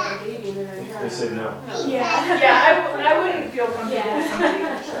laundry after they had a baby, and they're They said no. Yeah, I wouldn't feel comfortable with somebody.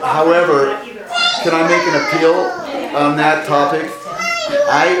 However, that either. Can I make an appeal on that topic?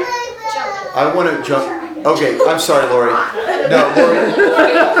 I want to jump. Okay, I'm sorry, Lori. No,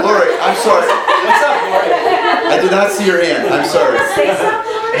 Lori, I'm sorry. What's up, Lori? I did not see your hand. I'm sorry.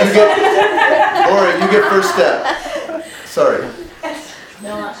 Lori, you get first step. Sorry.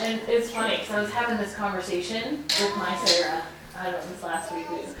 No, and it's funny because I was having this conversation with my Sarah. I don't know, this last week,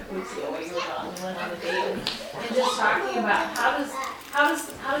 it was a couple weeks ago, while you were gone. We went on a date and just talking about how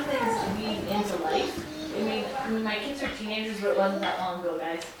do things lead into life. I mean, my kids are teenagers, but it wasn't that long ago,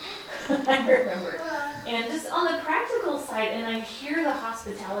 guys. I remember. And just on the practical side, and I hear the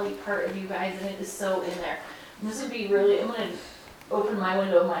hospitality part of you guys, and it is so in there. And this would be really, I'm going to open my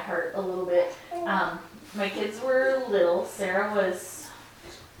window of my heart a little bit. My kids were little. Sarah was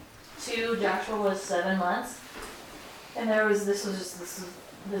 2, Joshua was 7 months. And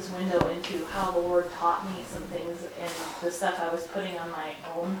this window into how the Lord taught me some things and the stuff I was putting on my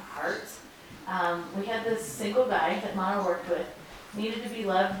own heart. We had this single guy that Mama worked with, needed to be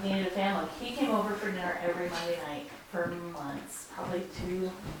loved, needed a family. He came over for dinner every Monday night for months, probably 2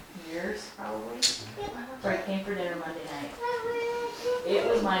 years, probably. Where he came for dinner Monday night. It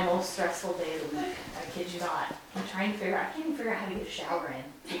was my most stressful day of the week. I kid you not. I can't even figure out how to get a shower in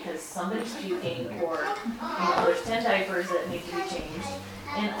because somebody's puking or there's 10 diapers that need to be changed.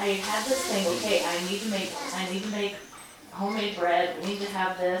 And I had this thing, okay, I need to make homemade bread, we need to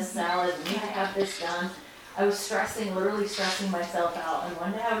have this salad, we need to have this done. I was literally stressing myself out, and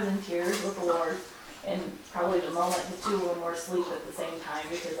one day I was in tears with the Lord, and probably the moment the two of them were asleep at the same time,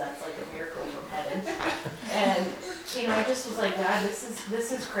 because that's like a miracle from heaven. And I just was like, God,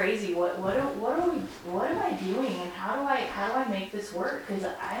 this is crazy. What am I doing, and how do I make this work? Because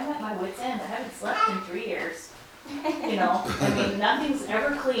I'm at my wit's end. I haven't slept in 3 years. Nothing's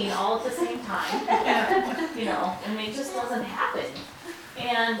ever clean all at the same time. It just doesn't happen.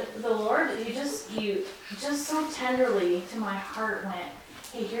 And the Lord, he just so tenderly to my heart went,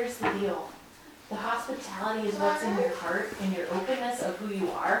 hey, here's the deal. The hospitality is what's in your heart and your openness of who you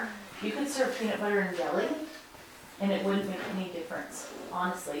are. You could serve peanut butter and jelly, and it wouldn't make any difference,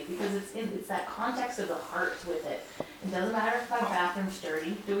 honestly, because it's that context of the heart with it. It doesn't matter if my bathroom's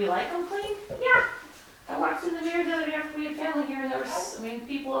dirty. Do we like them clean? Yeah. I walked in the mirror the other day after we had family here, and there was,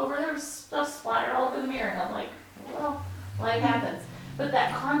 people over, there was stuff splattered all over the mirror, and I'm like, well, life happens. But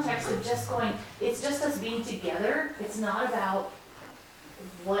that context of just going, it's just us being together. It's not about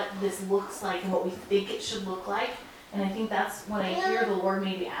what this looks like and what we think it should look like. And I think that's when I hear the Lord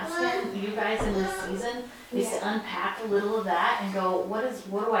maybe asking you guys in this season is to unpack a little of that and go, what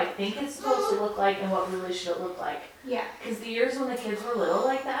do I think it's supposed to look like and what really should it look like? Yeah. Because the years when the kids were little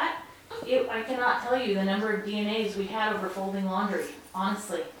like that, I cannot tell you the number of DNAs we had over folding laundry,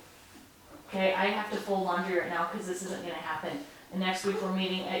 honestly. Okay, I have to fold laundry right now because this isn't gonna happen. And next week we're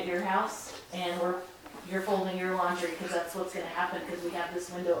meeting at your house and you're folding your laundry because that's what's gonna happen because we have this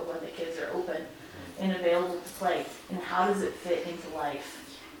window of when the kids are open and available to play. And how does it fit into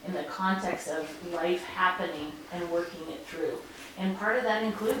life in the context of life happening and working it through? And part of that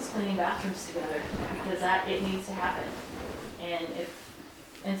includes cleaning bathrooms together because it needs to happen.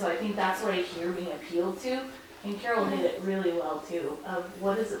 And so I think that's what I hear being appealed to. And Carol did it really well too, of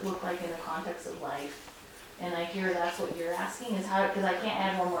what does it look like in the context of life? And I hear that's what you're asking is how, because I can't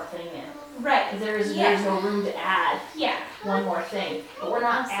add one more thing in. Right. There's no room to add one more thing. But we're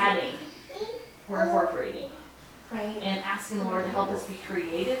not adding, we're incorporating. Right. And asking the Lord to help us be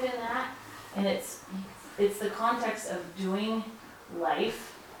creative in that. And it's the context of doing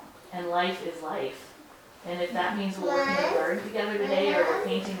life, and life is life. And if that means we're working in the garden together today, or we're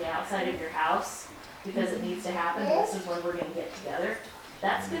painting the outside of your house because it needs to happen, this is when we're going to get together,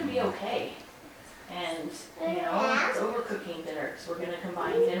 that's going to be okay. And, it's overcooking dinner, because we're going to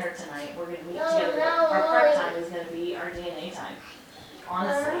combine dinner tonight. We're going to meet together. Our part time is going to be our DNA time,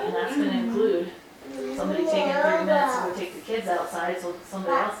 honestly. And that's going to include somebody taking 30 minutes to go take the kids outside so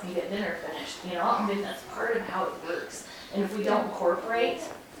somebody else can get dinner finished. I mean, that's part of how it works. And if we don't incorporate,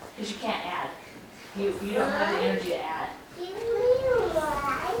 because you can't add. You don't have the energy to add.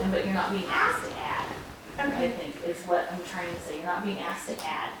 But you're not being asked to add. I think is what I'm trying to say. You're not being asked to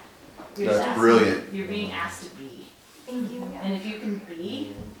add. That's brilliant. You're being asked to be. Thank you. And if you can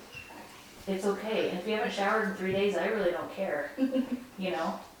be, it's okay. And if you haven't showered in 3 days, I really don't care. And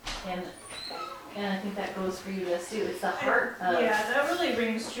I think that goes for you guys too. It's the heart of. Yeah, that really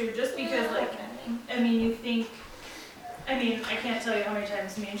rings true. Just because, you think. I can't tell you how many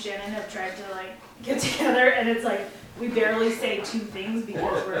times me and Shannon have tried to get together, and it's we barely say two things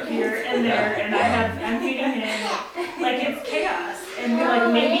because we're here and there, and I'm feeding him. It's chaos, and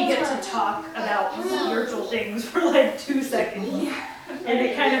we maybe get to talk about spiritual things for 2 seconds, and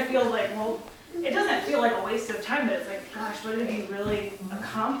it kind of feels it doesn't feel like a waste of time, but it's gosh, what did he really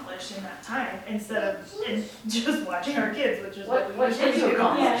accomplish in that time instead of just watching our kids, which is what did you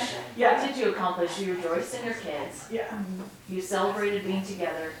accomplish? Yeah. What did you accomplish? You rejoiced in your kids. Yeah. You celebrated being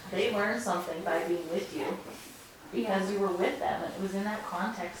together. They learned something by being with you because you were with them. And it was in that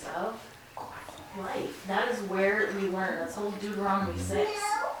context of life. That is where we learn. That's whole Deuteronomy 6.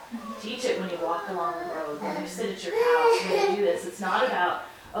 Teach it when you walk along the road, when you sit at your house, when you do this. It's not about,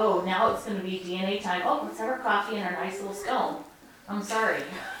 oh, now it's going to be DNA time. Oh, let's have our coffee and our nice little scone. I'm sorry.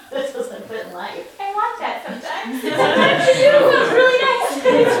 This doesn't fit in life. I want that sometimes. Sometimes you do. It's really nice.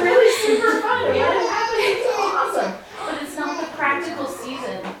 It's really super fun. When it happens, it's awesome. But it's not the practical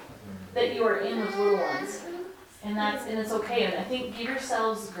season that you are in with little ones. And it's okay. And I think give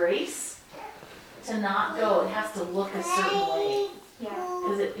yourselves grace to not go. It has to look a certain way.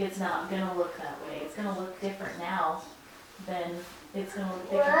 Because it's not going to look that way. It's going to look different now than it's going to look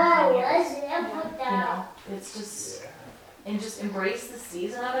different in 10 years. It's just, and just embrace the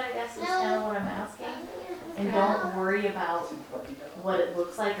season of it, I guess is kind of what I'm asking. And don't worry about what it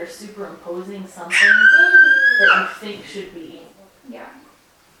looks like or superimposing something that you think should be. Yeah.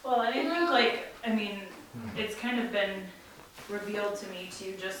 Well, and I think it's kind of been revealed to me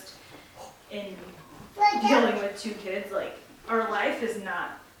too, just in dealing with two kids, our life is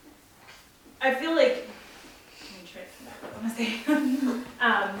not, I feel let me try to think what I want to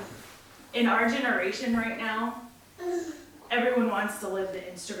say. In our generation right now, everyone wants to live the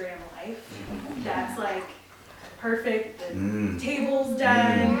Instagram life. That's perfect, the table's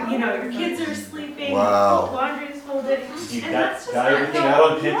done, your kids are sleeping, laundry's folded. You and got that's just everything out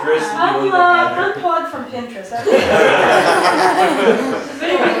on Pinterest. Good plug from Pinterest.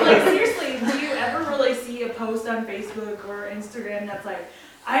 But seriously, do you ever really see a post on Facebook or Instagram that's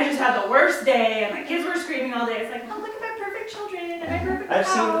I just had the worst day and my kids were screaming all day. It's oh, look at my perfect children and my perfect house.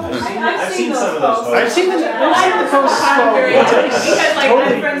 I've seen some of those posts. I've seen the posts. I'm very happy because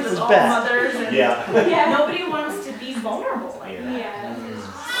I'm friends with all bad. mothers and nobody wants to be vulnerable like that.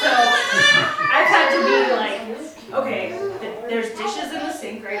 So I've had to be okay, there's dishes in the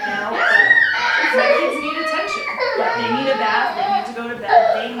sink right now, but my kids need attention. They need a bath, they need to go to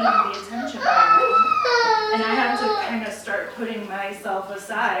bed, they need the attention right now. And I have to kind of start putting myself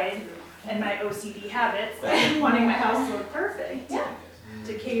aside and my OCD habits, wanting my house to look perfect,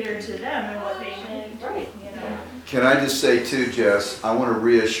 to cater to them and what they need, Can I just say too, Jess, I want to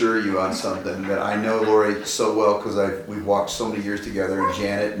reassure you on something that I know Lori so well because we've walked so many years together, and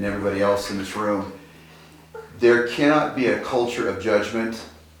Janet and everybody else in this room. There cannot be a culture of judgment.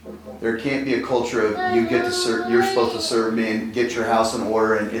 There can't be a culture of you get to serve, you're supposed to serve me and get your house in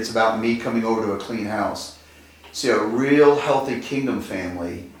order, and it's about me coming over to a clean house. See, a real healthy kingdom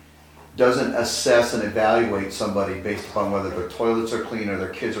family doesn't assess and evaluate somebody based upon whether their toilets are clean or their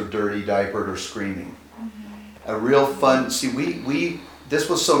kids are dirty, diapered, or screaming. A real fun. See, we this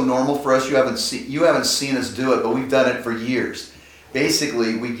was so normal for us. You haven't seen us do it, but we've done it for years.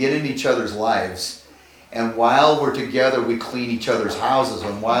 Basically, we get in each other's lives, and while we're together, we clean each other's houses,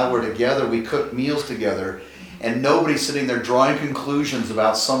 and while we're together, we cook meals together. And nobody's sitting there drawing conclusions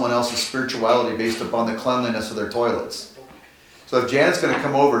about someone else's spirituality based upon the cleanliness of their toilets. So if Janet's going to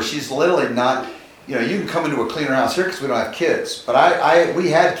come over, she's literally not, you can come into a cleaner house here because we don't have kids. But we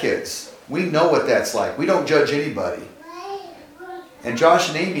had kids. We know what that's like. We don't judge anybody. And Josh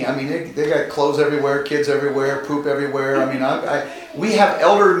and Amy, they got clothes everywhere, kids everywhere, poop everywhere. We have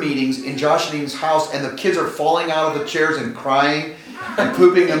elder meetings in Josh and Amy's house, and the kids are falling out of the chairs and crying and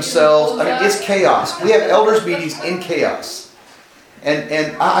pooping themselves. It's chaos. We have elders meetings in chaos.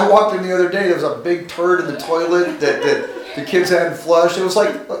 And I walked in the other day, there was a big turd in the toilet that the kids hadn't flushed. It was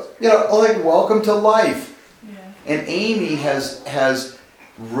like welcome to life. Yeah. And Amy has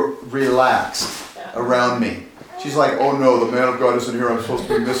relaxed around me. She's like, oh no, the man of God isn't here. I'm supposed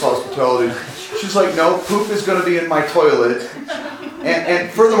to be Miss Hospitality. She's like, no, poop is going to be in my toilet.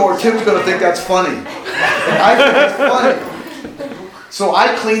 And furthermore, Tim's going to think that's funny. And I think it's funny. So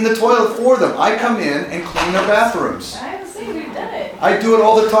I clean the toilet for them. I come in and clean their bathrooms. I haven't seen we've done it. I do it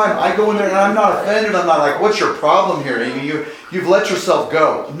all the time. I go in there and I'm not offended. I'm not like, what's your problem here, Amy? You've let yourself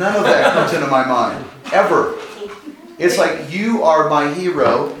go. None of that comes into my mind. Ever. It's like, you are my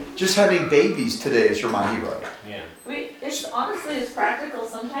hero. Just having babies today is you're my hero. Yeah. It's honestly, it's practical.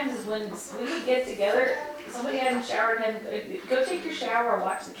 Sometimes is when we get together, somebody hadn't showered, go take your shower or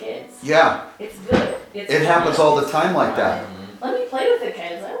watch the kids. Yeah. It's good. It happens all the time like that. Let me play with the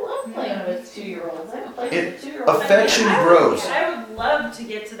kids. I love playing with 2-year-olds. I haven't played with a 2-year-old. Affection grows. I would love to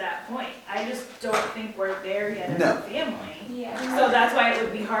get to that point. I just don't think we're there yet as a family. Yeah. So that's why it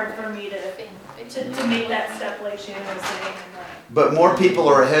would be hard for me to make that step like Shannon was saying. But more people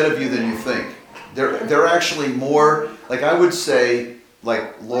are ahead of you than you think. They're actually more, like I would say,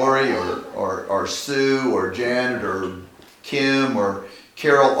 like Lori or Sue or Janet or Kim or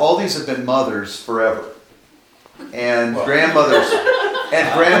Carol, all these have been mothers forever. And grandmothers.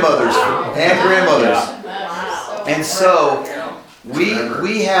 And so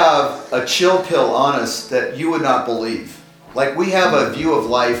we have a chill pill on us that you would not believe. Like we have a view of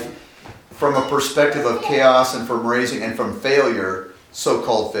life from a perspective of chaos and from raising and from failure,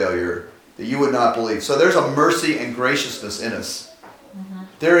 so-called failure, that you would not believe. So there's a mercy and graciousness in us. Mm-hmm.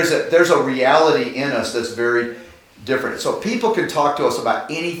 There's a reality in us that's very different. So people can talk to us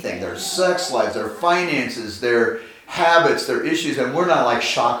about anything, their sex lives, their finances, their habits, their issues, and we're not like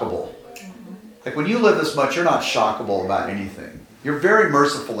shockable. Mm-hmm. Like when you live this much, you're not shockable about anything. You're very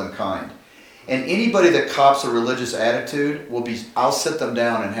merciful and kind. And anybody that cops a religious attitude I'll sit them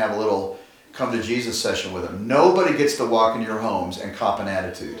down and have a little come to Jesus session with them. Nobody gets to walk in your homes and cop an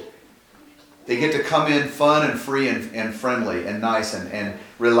attitude. They get to come in fun and free and friendly and nice and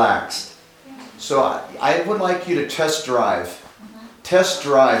relaxed. So I would like you to test drive. Test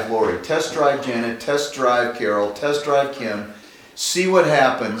drive Lori, test drive Janet, test drive Carol, test drive Kim. See what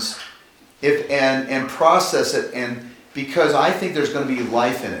happens and process it, and because I think there's going to be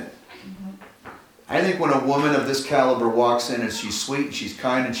life in it. I think when a woman of this caliber walks in and she's sweet and she's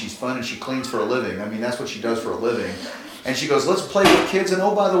kind and she's fun and she cleans for a living, that's what she does for a living, and she goes, let's play with kids, and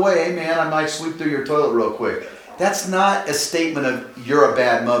oh, by the way, hey man, I might sweep through your toilet real quick. That's not a statement of you're a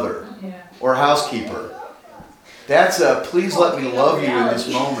bad mother or housekeeper. That's a please let me love you in this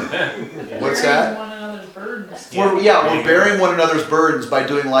moment. What's that? One another's burdens. We're bearing one another's burdens by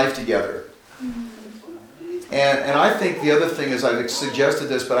doing life together. And I think the other thing is, I've suggested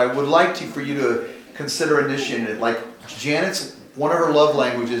this, but I would like for you to consider initiating it. Like Janet's, one of her love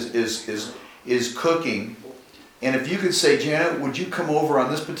languages is cooking. And if you could say, Janet, would you come over on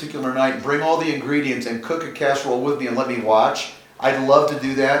this particular night, bring all the ingredients and cook a casserole with me and let me watch? I'd love to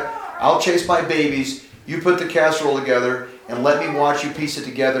do that. I'll chase my babies. You put the casserole together and let me watch you piece it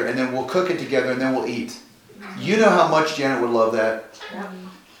together, and then we'll cook it together and then we'll eat. You know how much Janet would love that.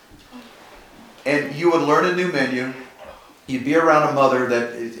 And you would learn a new menu. You'd be around a mother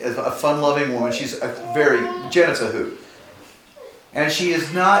that is a fun-loving woman. Janet's a hoot. And she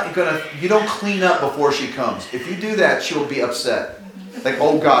is not you don't clean up before she comes. If you do that, she'll be upset. Like,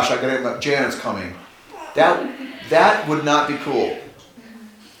 oh gosh, Janet's coming. That would not be cool,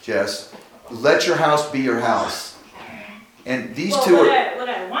 Jess. Let your house be your house. And these two are... What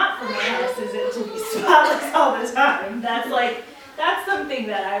I want from my house is it to be spotless all the time. That's something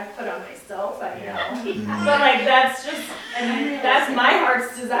that I've put on myself, I know. But like that's my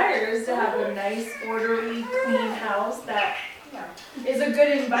heart's desire is to have a nice, orderly, clean house that is a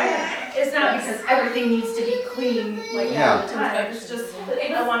good environment. It's not because everything needs to be clean like all the time. It's just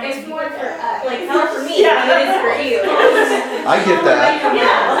I want it to be more for us. like It's not for me, but it is for you. I get that.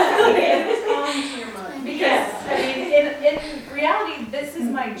 Because I mean, in reality, this is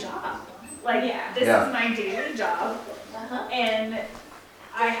my job. Like this is my daily job, and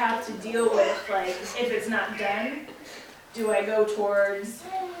I have to deal with like if it's not done, do I go towards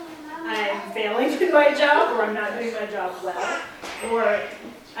I'm failing in my job or I'm not doing my job well, or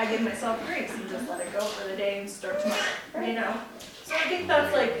I give myself grace and just let it go for the day and start tomorrow. You know. So I think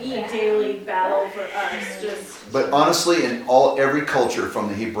that's like a daily battle for us. Just. But honestly, in every culture, from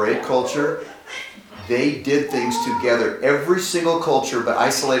the Hebraic culture, they did things together. Every single culture, but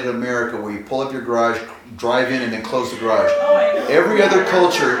isolated America, where you pull up your garage, drive in, and then close the garage. Every other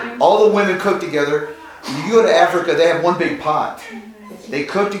culture, all the women cook together. You go to Africa, they have one big pot. They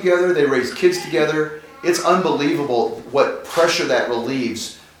cook together, they raise kids together. It's unbelievable what pressure that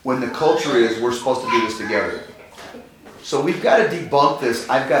relieves when the culture is we're supposed to do this together. So we've got to debunk this.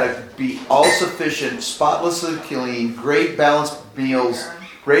 I've got to be all-sufficient, spotlessly clean, great balanced meals,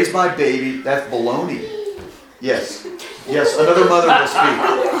 raise my baby. That's baloney. Yes. Yes, another mother will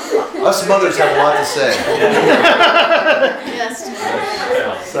speak. Us mothers have a lot to say.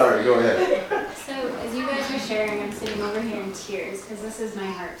 Yes. Sorry, go ahead. So as you guys are sharing, I'm sitting over here in tears because this is my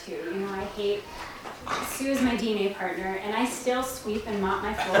heart too. You know, I hate Sue is my DNA partner, and I still sweep and mop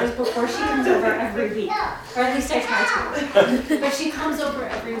my floors before she comes over every week, or at least I try to. But she comes over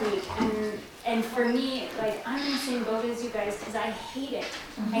every week, and for me, like I'm in the same boat as you guys because I hate it.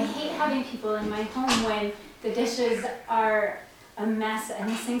 I hate having people in my home when the dishes are a mess and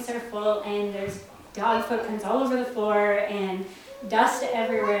the sinks are full and there's dog footprints all over the floor and dust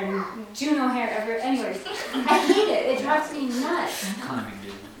everywhere and Juno hair everywhere. Anyways, I hate it. It drives me nuts.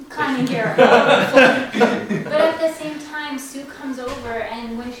 Climbing here. But at the same time, Sue comes over,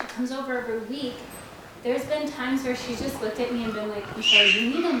 and when she comes over every week, there's been times where she's just looked at me and been like, Michelle, you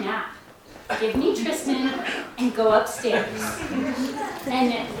need a nap. Give me Tristan and go upstairs.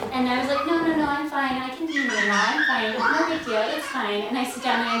 And I was like, no, I'm fine. I can do it now. I'm fine. No big deal. It's fine. And I sit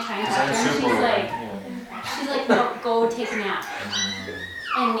down and I try and talk to her, and she's like, no, go take a nap.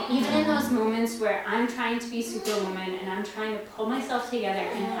 And even in those moments where I'm trying to be Superwoman and I'm trying to pull myself together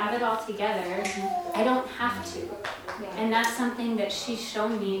and have it all together, I don't have to. And that's something that she's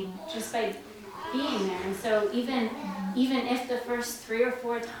shown me just by being there. And so even if the first 3 or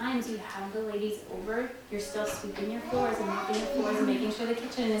 4 times you have the ladies over, you're still sweeping your floors and mopping your floors and making sure the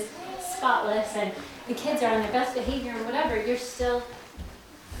kitchen is spotless and the kids are on their best behavior and whatever, you're still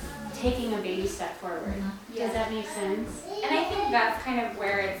taking a baby step forward. Does that make sense? And I think that's kind of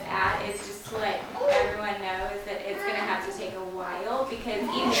where it's at, is just to let everyone know is that it's going to have to take a while, because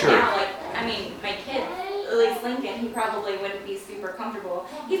even now, like, I mean, my kid, at least Lincoln, he probably wouldn't be super comfortable.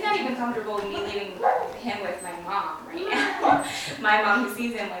 He's not even comfortable with me leaving him with my mom right now. My mom who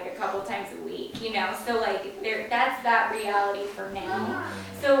sees him like a couple times a week, you know, so like that's that reality for now.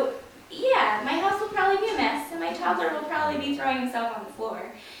 So yeah, my house will probably be a mess and my toddler will probably be throwing himself on the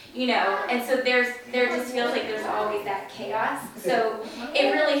floor. You know, and so there just feels like there's always that chaos. So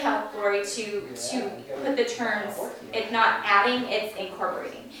it really helped Lori to put the terms, it's not adding, it's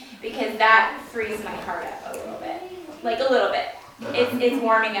incorporating, because that frees my heart up a little bit, like a little bit. It's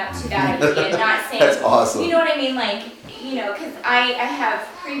warming up to that idea, not saying. That's awesome. You know what I mean, like, you know, because I have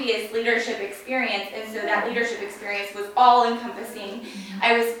previous leadership experience, and so that leadership experience was all encompassing.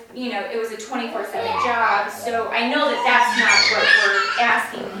 I was, you know, it was a 24/7 job, so I know that that's not what we're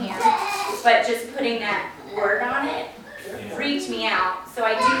asking here, but just putting that word on it freaked me out. So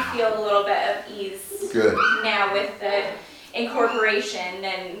I do feel a little bit of ease now with the incorporation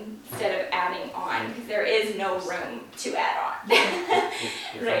and instead of adding on, because there is no room to add on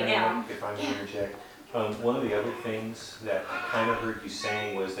right now. If I may interject, one of the other things that I kind of heard you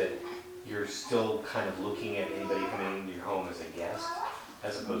saying was that you're still kind of looking at anybody coming into your home as a guest,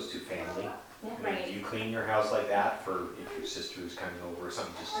 as opposed to family. Right. Do you clean your house like that for if your sister is coming over or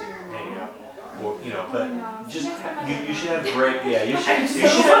something, just to hang out? Or, you know, but just you should have great, yeah, you should You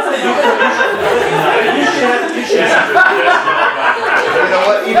know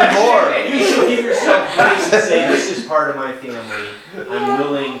what, even more. You should give yourself grace and say, this is part of my family. I'm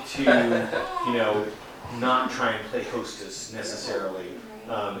willing to, you know, not try and play hostess necessarily.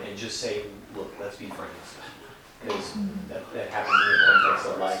 and just say, look, let's be friends. Because that happens in the context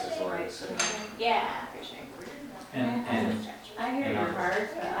of life, as Lori was saying. Yeah, for sure. And I hear your heart,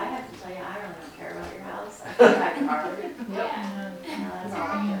 but I have to tell you, I don't care about your house. I feel like hard. Yeah. That's all I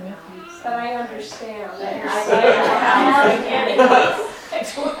care about. But I understand that you're I saying. do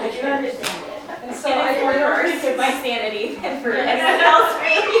understand it. And so And I it's don't worse think for it's, my sanity than for anyone else,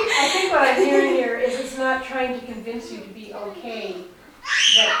 right? I think what I'm hearing here is it's not trying to convince you to be okay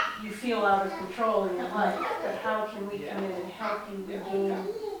that you feel out of control in your life, but how can we come in and help you regain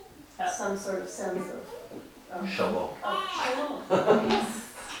some sort of sense of Shalom. shalom. Helen,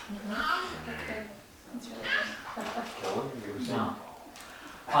 you were saying? no.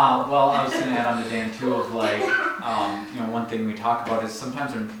 Well, I was going to add on to Dan too of like, one thing we talk about is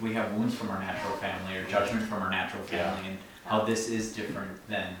sometimes when we have wounds from our natural family or judgment from our natural family and how this is different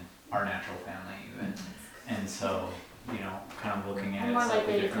than our natural family even. And so, kind of looking at I'm it more slightly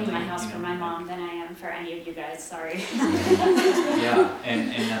likely to differently. clean my house for my mom than I am for any of you guys, sorry. Yeah,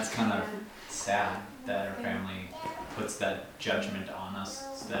 and that's kind of sad that our family puts that judgment on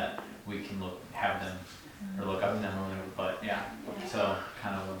us so that we can look up to them or whatever, but yeah, so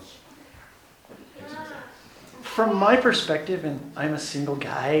kind of From my perspective, and I'm a single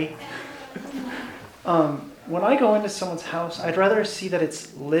guy, when I go into someone's house, I'd rather see that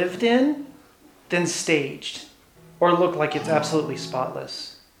it's lived in than staged or look like it's absolutely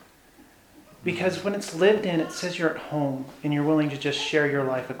spotless. Because when it's lived in, it says you're at home and you're willing to just share your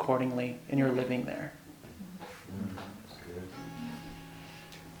life accordingly and you're living there.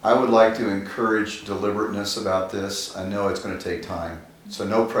 I would like to encourage deliberateness about this. I know it's going to take time, so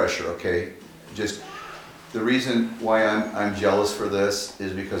no pressure, okay? Just the reason why I'm jealous for this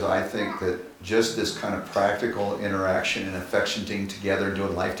is because I think that just this kind of practical interaction and affectioning together,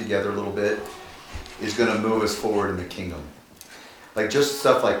 doing life together a little bit, is going to move us forward in the kingdom. Like just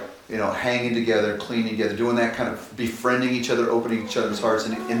stuff like, hanging together, cleaning together, doing that kind of befriending each other, opening each other's hearts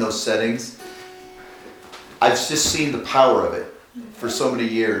in those settings. I've just seen the power of it for so many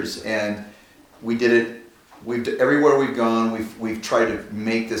years, and we did it. Everywhere we've gone, we've tried to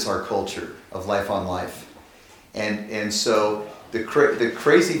make this our culture of life on life, and so the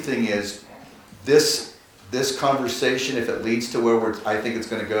crazy thing is this conversation, if it leads to where I think it's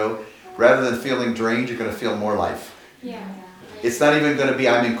going to go, rather than feeling drained, you're going to feel more life. Yeah. It's not even going to be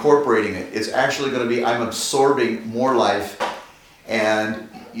I'm incorporating it. It's actually going to be I'm absorbing more life, and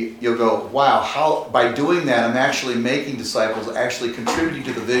you'll go, wow, how by doing that I'm actually making disciples, actually contributing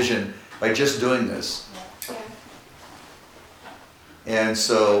to the vision by just doing this. And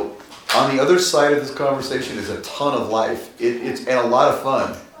so on the other side of this conversation is a ton of life. It's and a lot of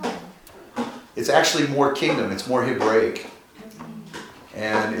fun. It's actually more kingdom. It's more Hebraic.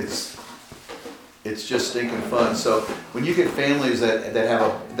 And it's just stinking fun. So when you get families that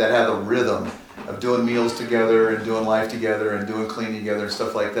have a rhythm of doing meals together and doing life together and doing cleaning together and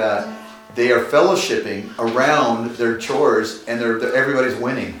stuff like that, they are fellowshipping around their chores and everybody's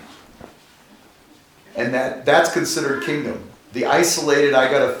winning. And that's considered kingdom. The isolated,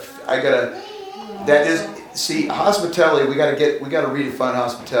 hospitality, we gotta redefine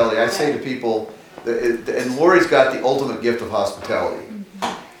hospitality. I say to people, and Lori's got the ultimate gift of hospitality.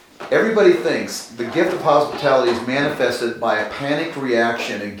 Everybody thinks the gift of hospitality is manifested by a panicked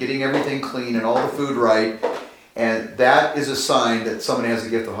reaction and getting everything clean and all the food right, and that is a sign that somebody has a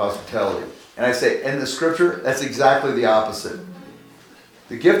gift of hospitality. And I say, in the scripture, that's exactly the opposite.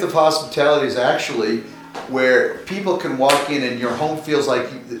 The gift of hospitality is actually where people can walk in and your home feels like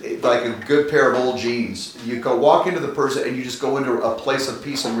a good pair of old jeans. You go walk into the person and you just go into a place of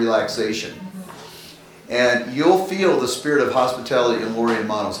peace and relaxation. And you'll feel the spirit of hospitality in Lori and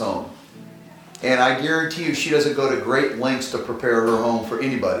Mono's home. And I guarantee you she doesn't go to great lengths to prepare her home for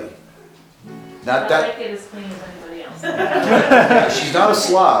anybody. I like it as clean as anybody else. She's not a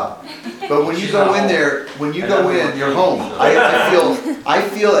slob. But when you go in there, you're home. I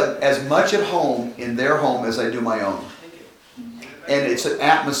feel as much at home in their home as I do my own. And it's an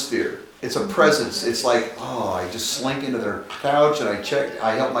atmosphere. It's a presence. It's like, I just slink into their couch and I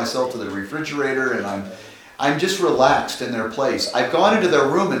help myself to the refrigerator and I'm just relaxed in their place. I've gone into their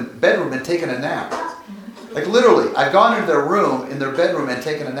bedroom and taken a nap. Like literally, I've gone into their room in their bedroom and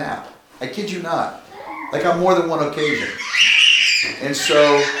taken a nap. I kid you not. Like on more than one occasion. And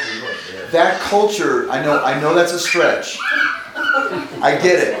so that culture, I know that's a stretch. I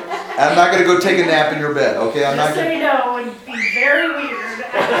get it. I'm not going to go take a nap in your bed, okay? I'm not Just so you know, it would be very weird.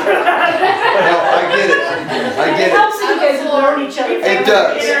 No, I get it. It helps you guys learn each other. It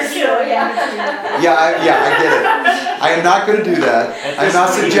does. Yeah, I get it. I am not going to do that. I'm not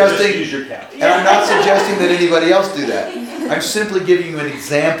suggesting that anybody else do that. I'm simply giving you an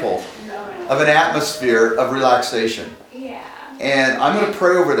example of an atmosphere of relaxation. Yeah. And I'm going to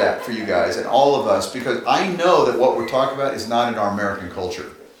pray over that for you guys and all of us, because I know that what we're talking about is not in our American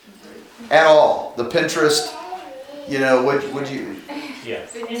culture at all. The Pinterest, you know, what you, Yeah.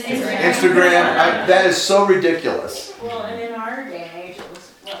 Instagram, that is so ridiculous. Well, and in our day and age, it was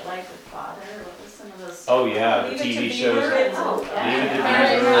what, Life with Father, what was some of those? Oh yeah, the Leave It to TV Beaver, shows. it's- Leave It to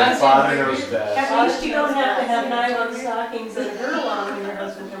Yeah. Beaver, Father Knows Best. At least you don't have to have nylon stockings and a girdle on when your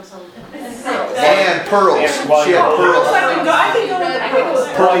husband comes home. And pearls. And while She you're had holding- pearls. I can go with the pearls.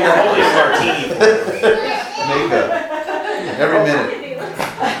 While you're holding a martini. Makeup. Every minute.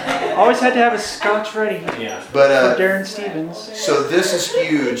 Always had to have a scotch ready Yeah. But for Darren Stevens. so this is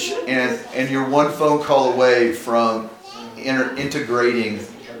huge, and you're one phone call away from integrating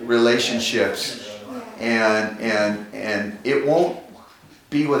relationships, and it won't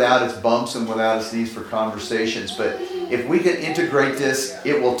be without its bumps and without its needs for conversations. But if we can integrate this,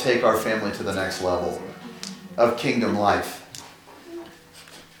 it will take our family to the next level of kingdom life.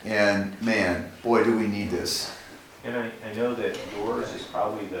 And man, boy, do we need this. And I know that yours is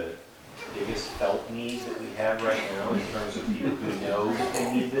probably the biggest felt need that we have right now in terms of people who know that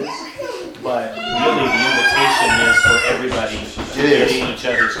they need this. But really, the invitation is for everybody to It is. get in each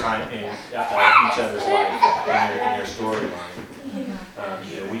other's time, in each other's life, in their storyline.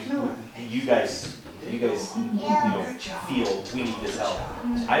 You guys, feel we need this help.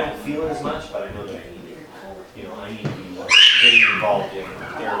 I don't feel it as much, but I know that I need it. I need to be getting involved in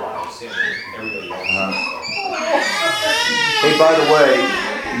their lives and everybody else's. Hey, by the way,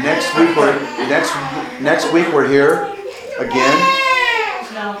 next week we're here again.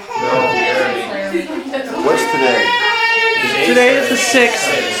 No. What's today? Today is the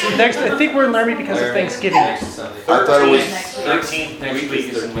 6th. Next, I think we're in Laramie because of Thanksgiving. Next Sunday. I thought it was 13th next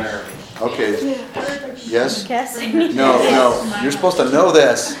week is in Laramie. okay. Yes. Guess. No. You're supposed to know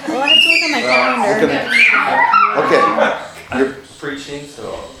this. Well, I have to look at my calendar. Okay. You're Preaching, so.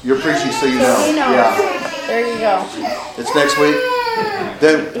 you're preaching, so you know. So you know. Yeah. There you go. It's next week.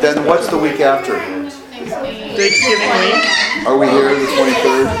 Then what's the week after? Thanksgiving week. Are we here the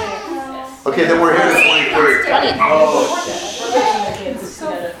 23rd? Okay, then we're here the 23rd. Oh.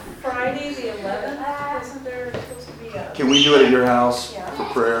 So Friday the 11th, wasn't there supposed to be a? Can we do it at your house for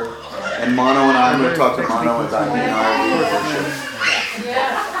prayer? And Mono and I'm going to talk to Mono about you and our worship.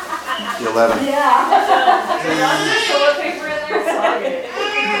 The 11th. Toilet paper in there?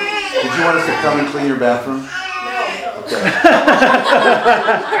 Did you want us to come and clean your bathroom? Okay.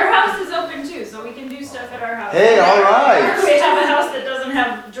 Our house is open too, so we can do stuff at our house. Hey, all right. We have a house that doesn't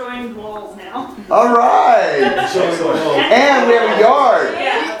have joined walls now. All right. And we have a yard.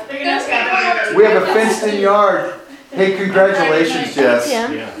 Yeah, they're gonna have We have a fenced-in yard. Hey, congratulations, Jess.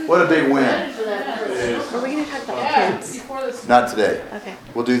 Yeah. What a big win. Are we going to talk about kids? Not today. Okay.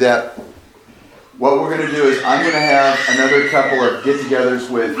 We'll do that. What we're going to do is I'm going to have another couple of get-togethers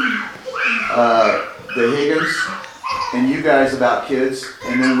with the Higgins and you guys about kids,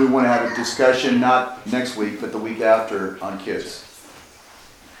 and then we want to have a discussion, not next week, but the week after, on kids.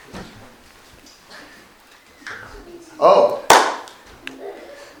 Oh,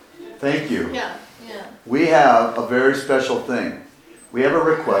 thank you. Yeah. We have a very special thing. We have a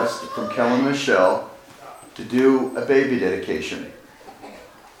request from Kellen Michelle to do a baby dedication.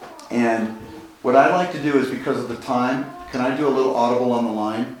 And what I'd like to do is, because of the time, can I do a little audible on the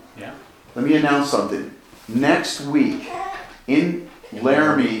line? Yeah. Let me announce something. Next week, in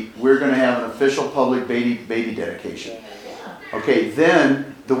Laramie, we're going to have an official public baby dedication. Okay,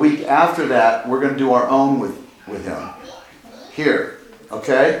 then the week after that, we're going to do our own with him. Here.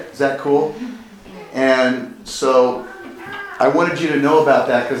 Okay? Is that cool? And so I wanted you to know about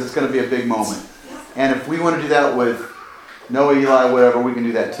that because it's going to be a big moment. And if we want to do that with Noah, Eli, whatever, we can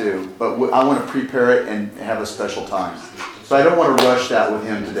do that too. But I want to prepare it and have a special time. So I don't want to rush that with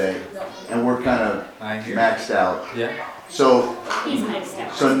him today. And we're kind of maxed out. Yeah. So,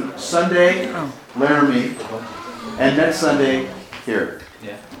 so Sunday, Laramie, and next Sunday, here.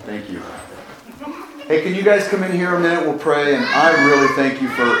 Yeah. Thank you. Hey, can you guys come in here a minute? We'll pray. And I really thank you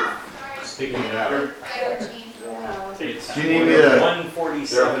for... Sticking it out. Do you need me to...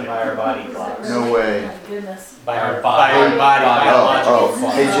 147 by our body clocks. No way. Goodness. By our body, biological Oh,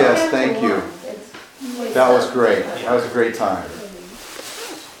 clock. hey Jess, thank you. That was great. That was a great time.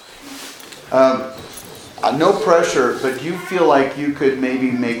 No pressure, but do you feel like you could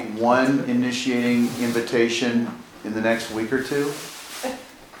maybe make one initiating invitation in the next week or two?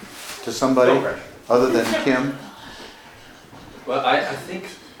 To somebody No pressure. other than Kim? Well, I think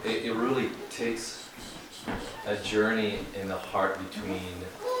it really takes a journey in the heart between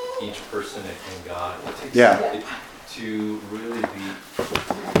each person and God. It takes, Yeah. to really be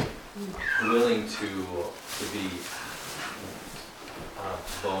willing to be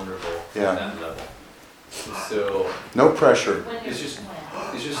vulnerable Yeah. at that level. So No pressure. it's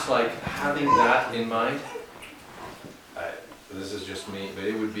just like having that in mind. This is just me, but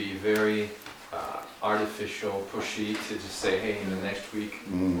it would be very artificial, pushy to just say, hey, in the next week,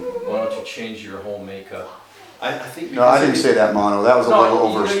 why don't you change your whole makeup? I think. No, I didn't say that, Mono. That was a little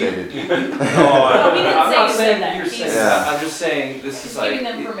overstated. No, we didn't I'm say not you saying said that. you're He's saying Yeah. that. I'm just saying this is like. giving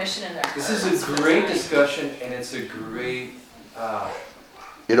them permission in their This hearts. is a great discussion, and it's a great.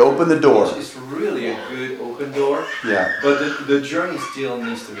 It opened the door. It's really a good open door, Yeah, but the journey still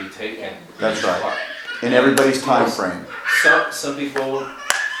needs to be taken. that's right. In everybody's time frame. Some people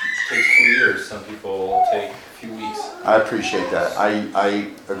take 2 years. Some people take a few weeks. I appreciate that. I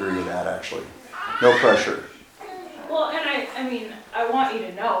agree with that, actually. No pressure. Well, and I mean, I want you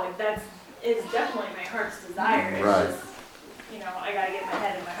to know, like, it's definitely my heart's desire. It's Right. just, you know, I gotta get my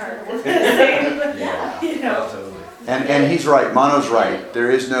head in my heart. It's the same, you know. Totally. And he's right. Mono's right.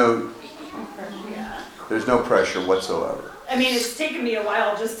 There's no Yeah. pressure whatsoever. I mean, it's taken me a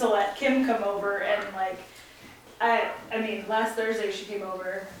while just to let Kim come over and like, I mean, last Thursday she came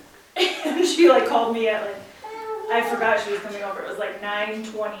over and she like called me at like, I forgot she was coming over. It was like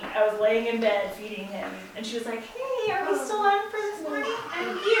 9:20. I was laying in bed feeding him and she was like, hey, are we still on for this morning?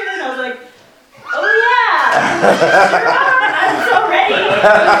 I'm here. And I was like, oh yeah, sure are. I'm so ready.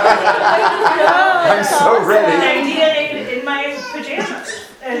 I'm so And ready. I did it in my pajamas.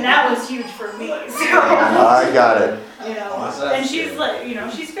 And that was huge for me. So. I got it. You know, and she's like, you know,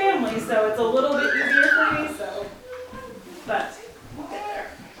 she's family, so it's a little bit easier for me, so, but we'll get there.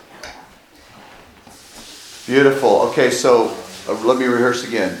 Beautiful. Okay, so let me rehearse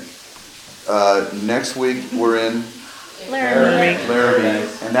again. Next week we're in Laramie. Laramie,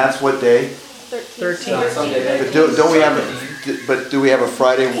 and that's what day? 13. But don't we have? But do we have a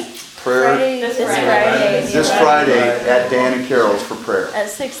Friday prayer? This Friday. This Friday at Dan and Carol's for prayer At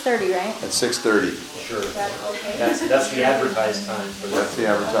 6:30, right? at 6:30. Sure. Okay. That's the advertised time for that. That's the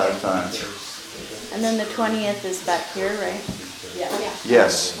advertised time. And then the 20th is back here, right?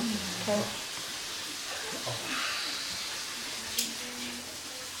 Yes. Okay.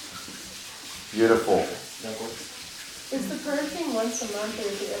 Beautiful. Is the prayer thing once a month or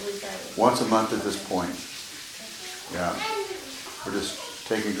is it every Friday? Once a month at this point. Yeah. We're just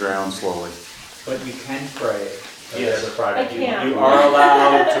taking ground slowly. But you can pray Yes. every Friday. I can. You are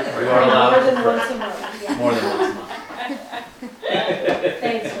allowed to pray. You are allowed More to than pray. once a month, yeah. More than once a month.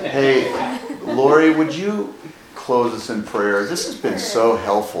 Thanks. Hey, Lori, would you close us in prayer? This has been so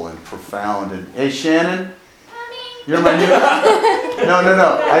helpful and profound. And hey, Shannon, you're my new.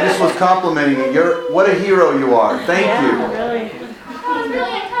 No. I just was complimenting you. You're what a hero you are. Thank you. Really. I'm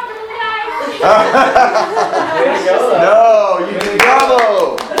really uncomfortable, guys. No, you did.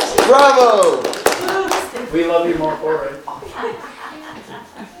 Bravo, bravo. We love you more for it.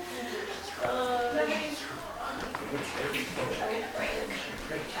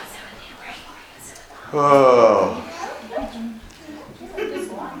 Oh,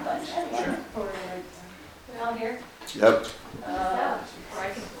 We all here? yep.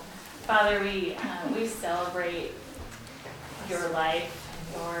 Father, we celebrate your life,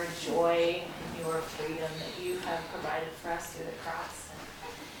 your joy, and your freedom that you have provided for us through the cross.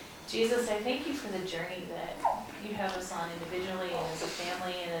 And Jesus, I thank you for the journey that you have us on individually and as a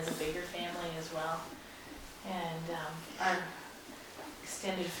family and as a bigger family as well. And our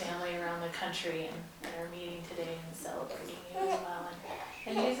extended family around the country and that are meeting today and celebrating you as well.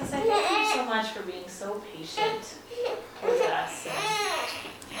 And Jesus, I thank you so much for being so patient with us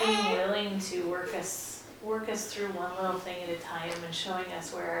and being willing to work us through one little thing at a time and showing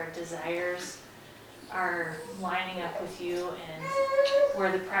us where our desires are lining up with you and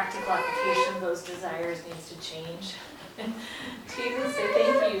where the practical application of those desires needs to change. Jesus,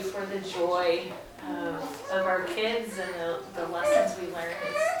 I thank you for the joy of our kids and the lessons we learn.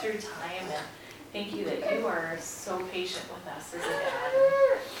 It's through time, and thank you that you are so patient with us as a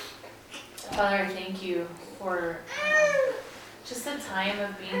dad. Father, I thank you for just a time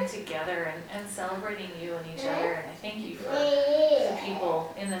of being together and celebrating you and each other. And I thank you for the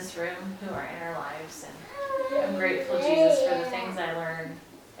people in this room who are in our lives. And I'm grateful, Jesus, for the things I learn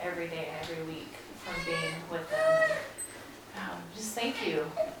every day, every week from being with them. Just thank you,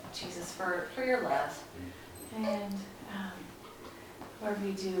 Jesus, for your love. And Lord,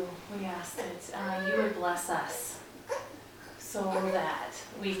 we ask that you would bless us so that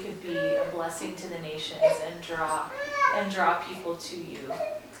we could be a blessing to the nations and draw people to you,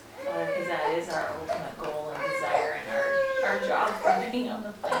 Father, because that is our ultimate goal and desire and our job for being on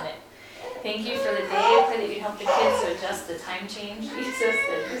the planet. thank you for the day. I pray that you help the kids to adjust the time change, Jesus,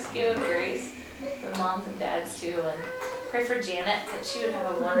 and just give them grace for moms and dads too. And pray for Janet that she would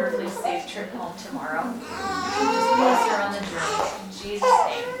have a wonderfully safe trip home tomorrow. Just bless her on the journey. In Jesus'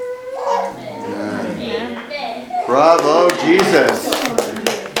 name. Amen. Amen. Bravo, Jesus.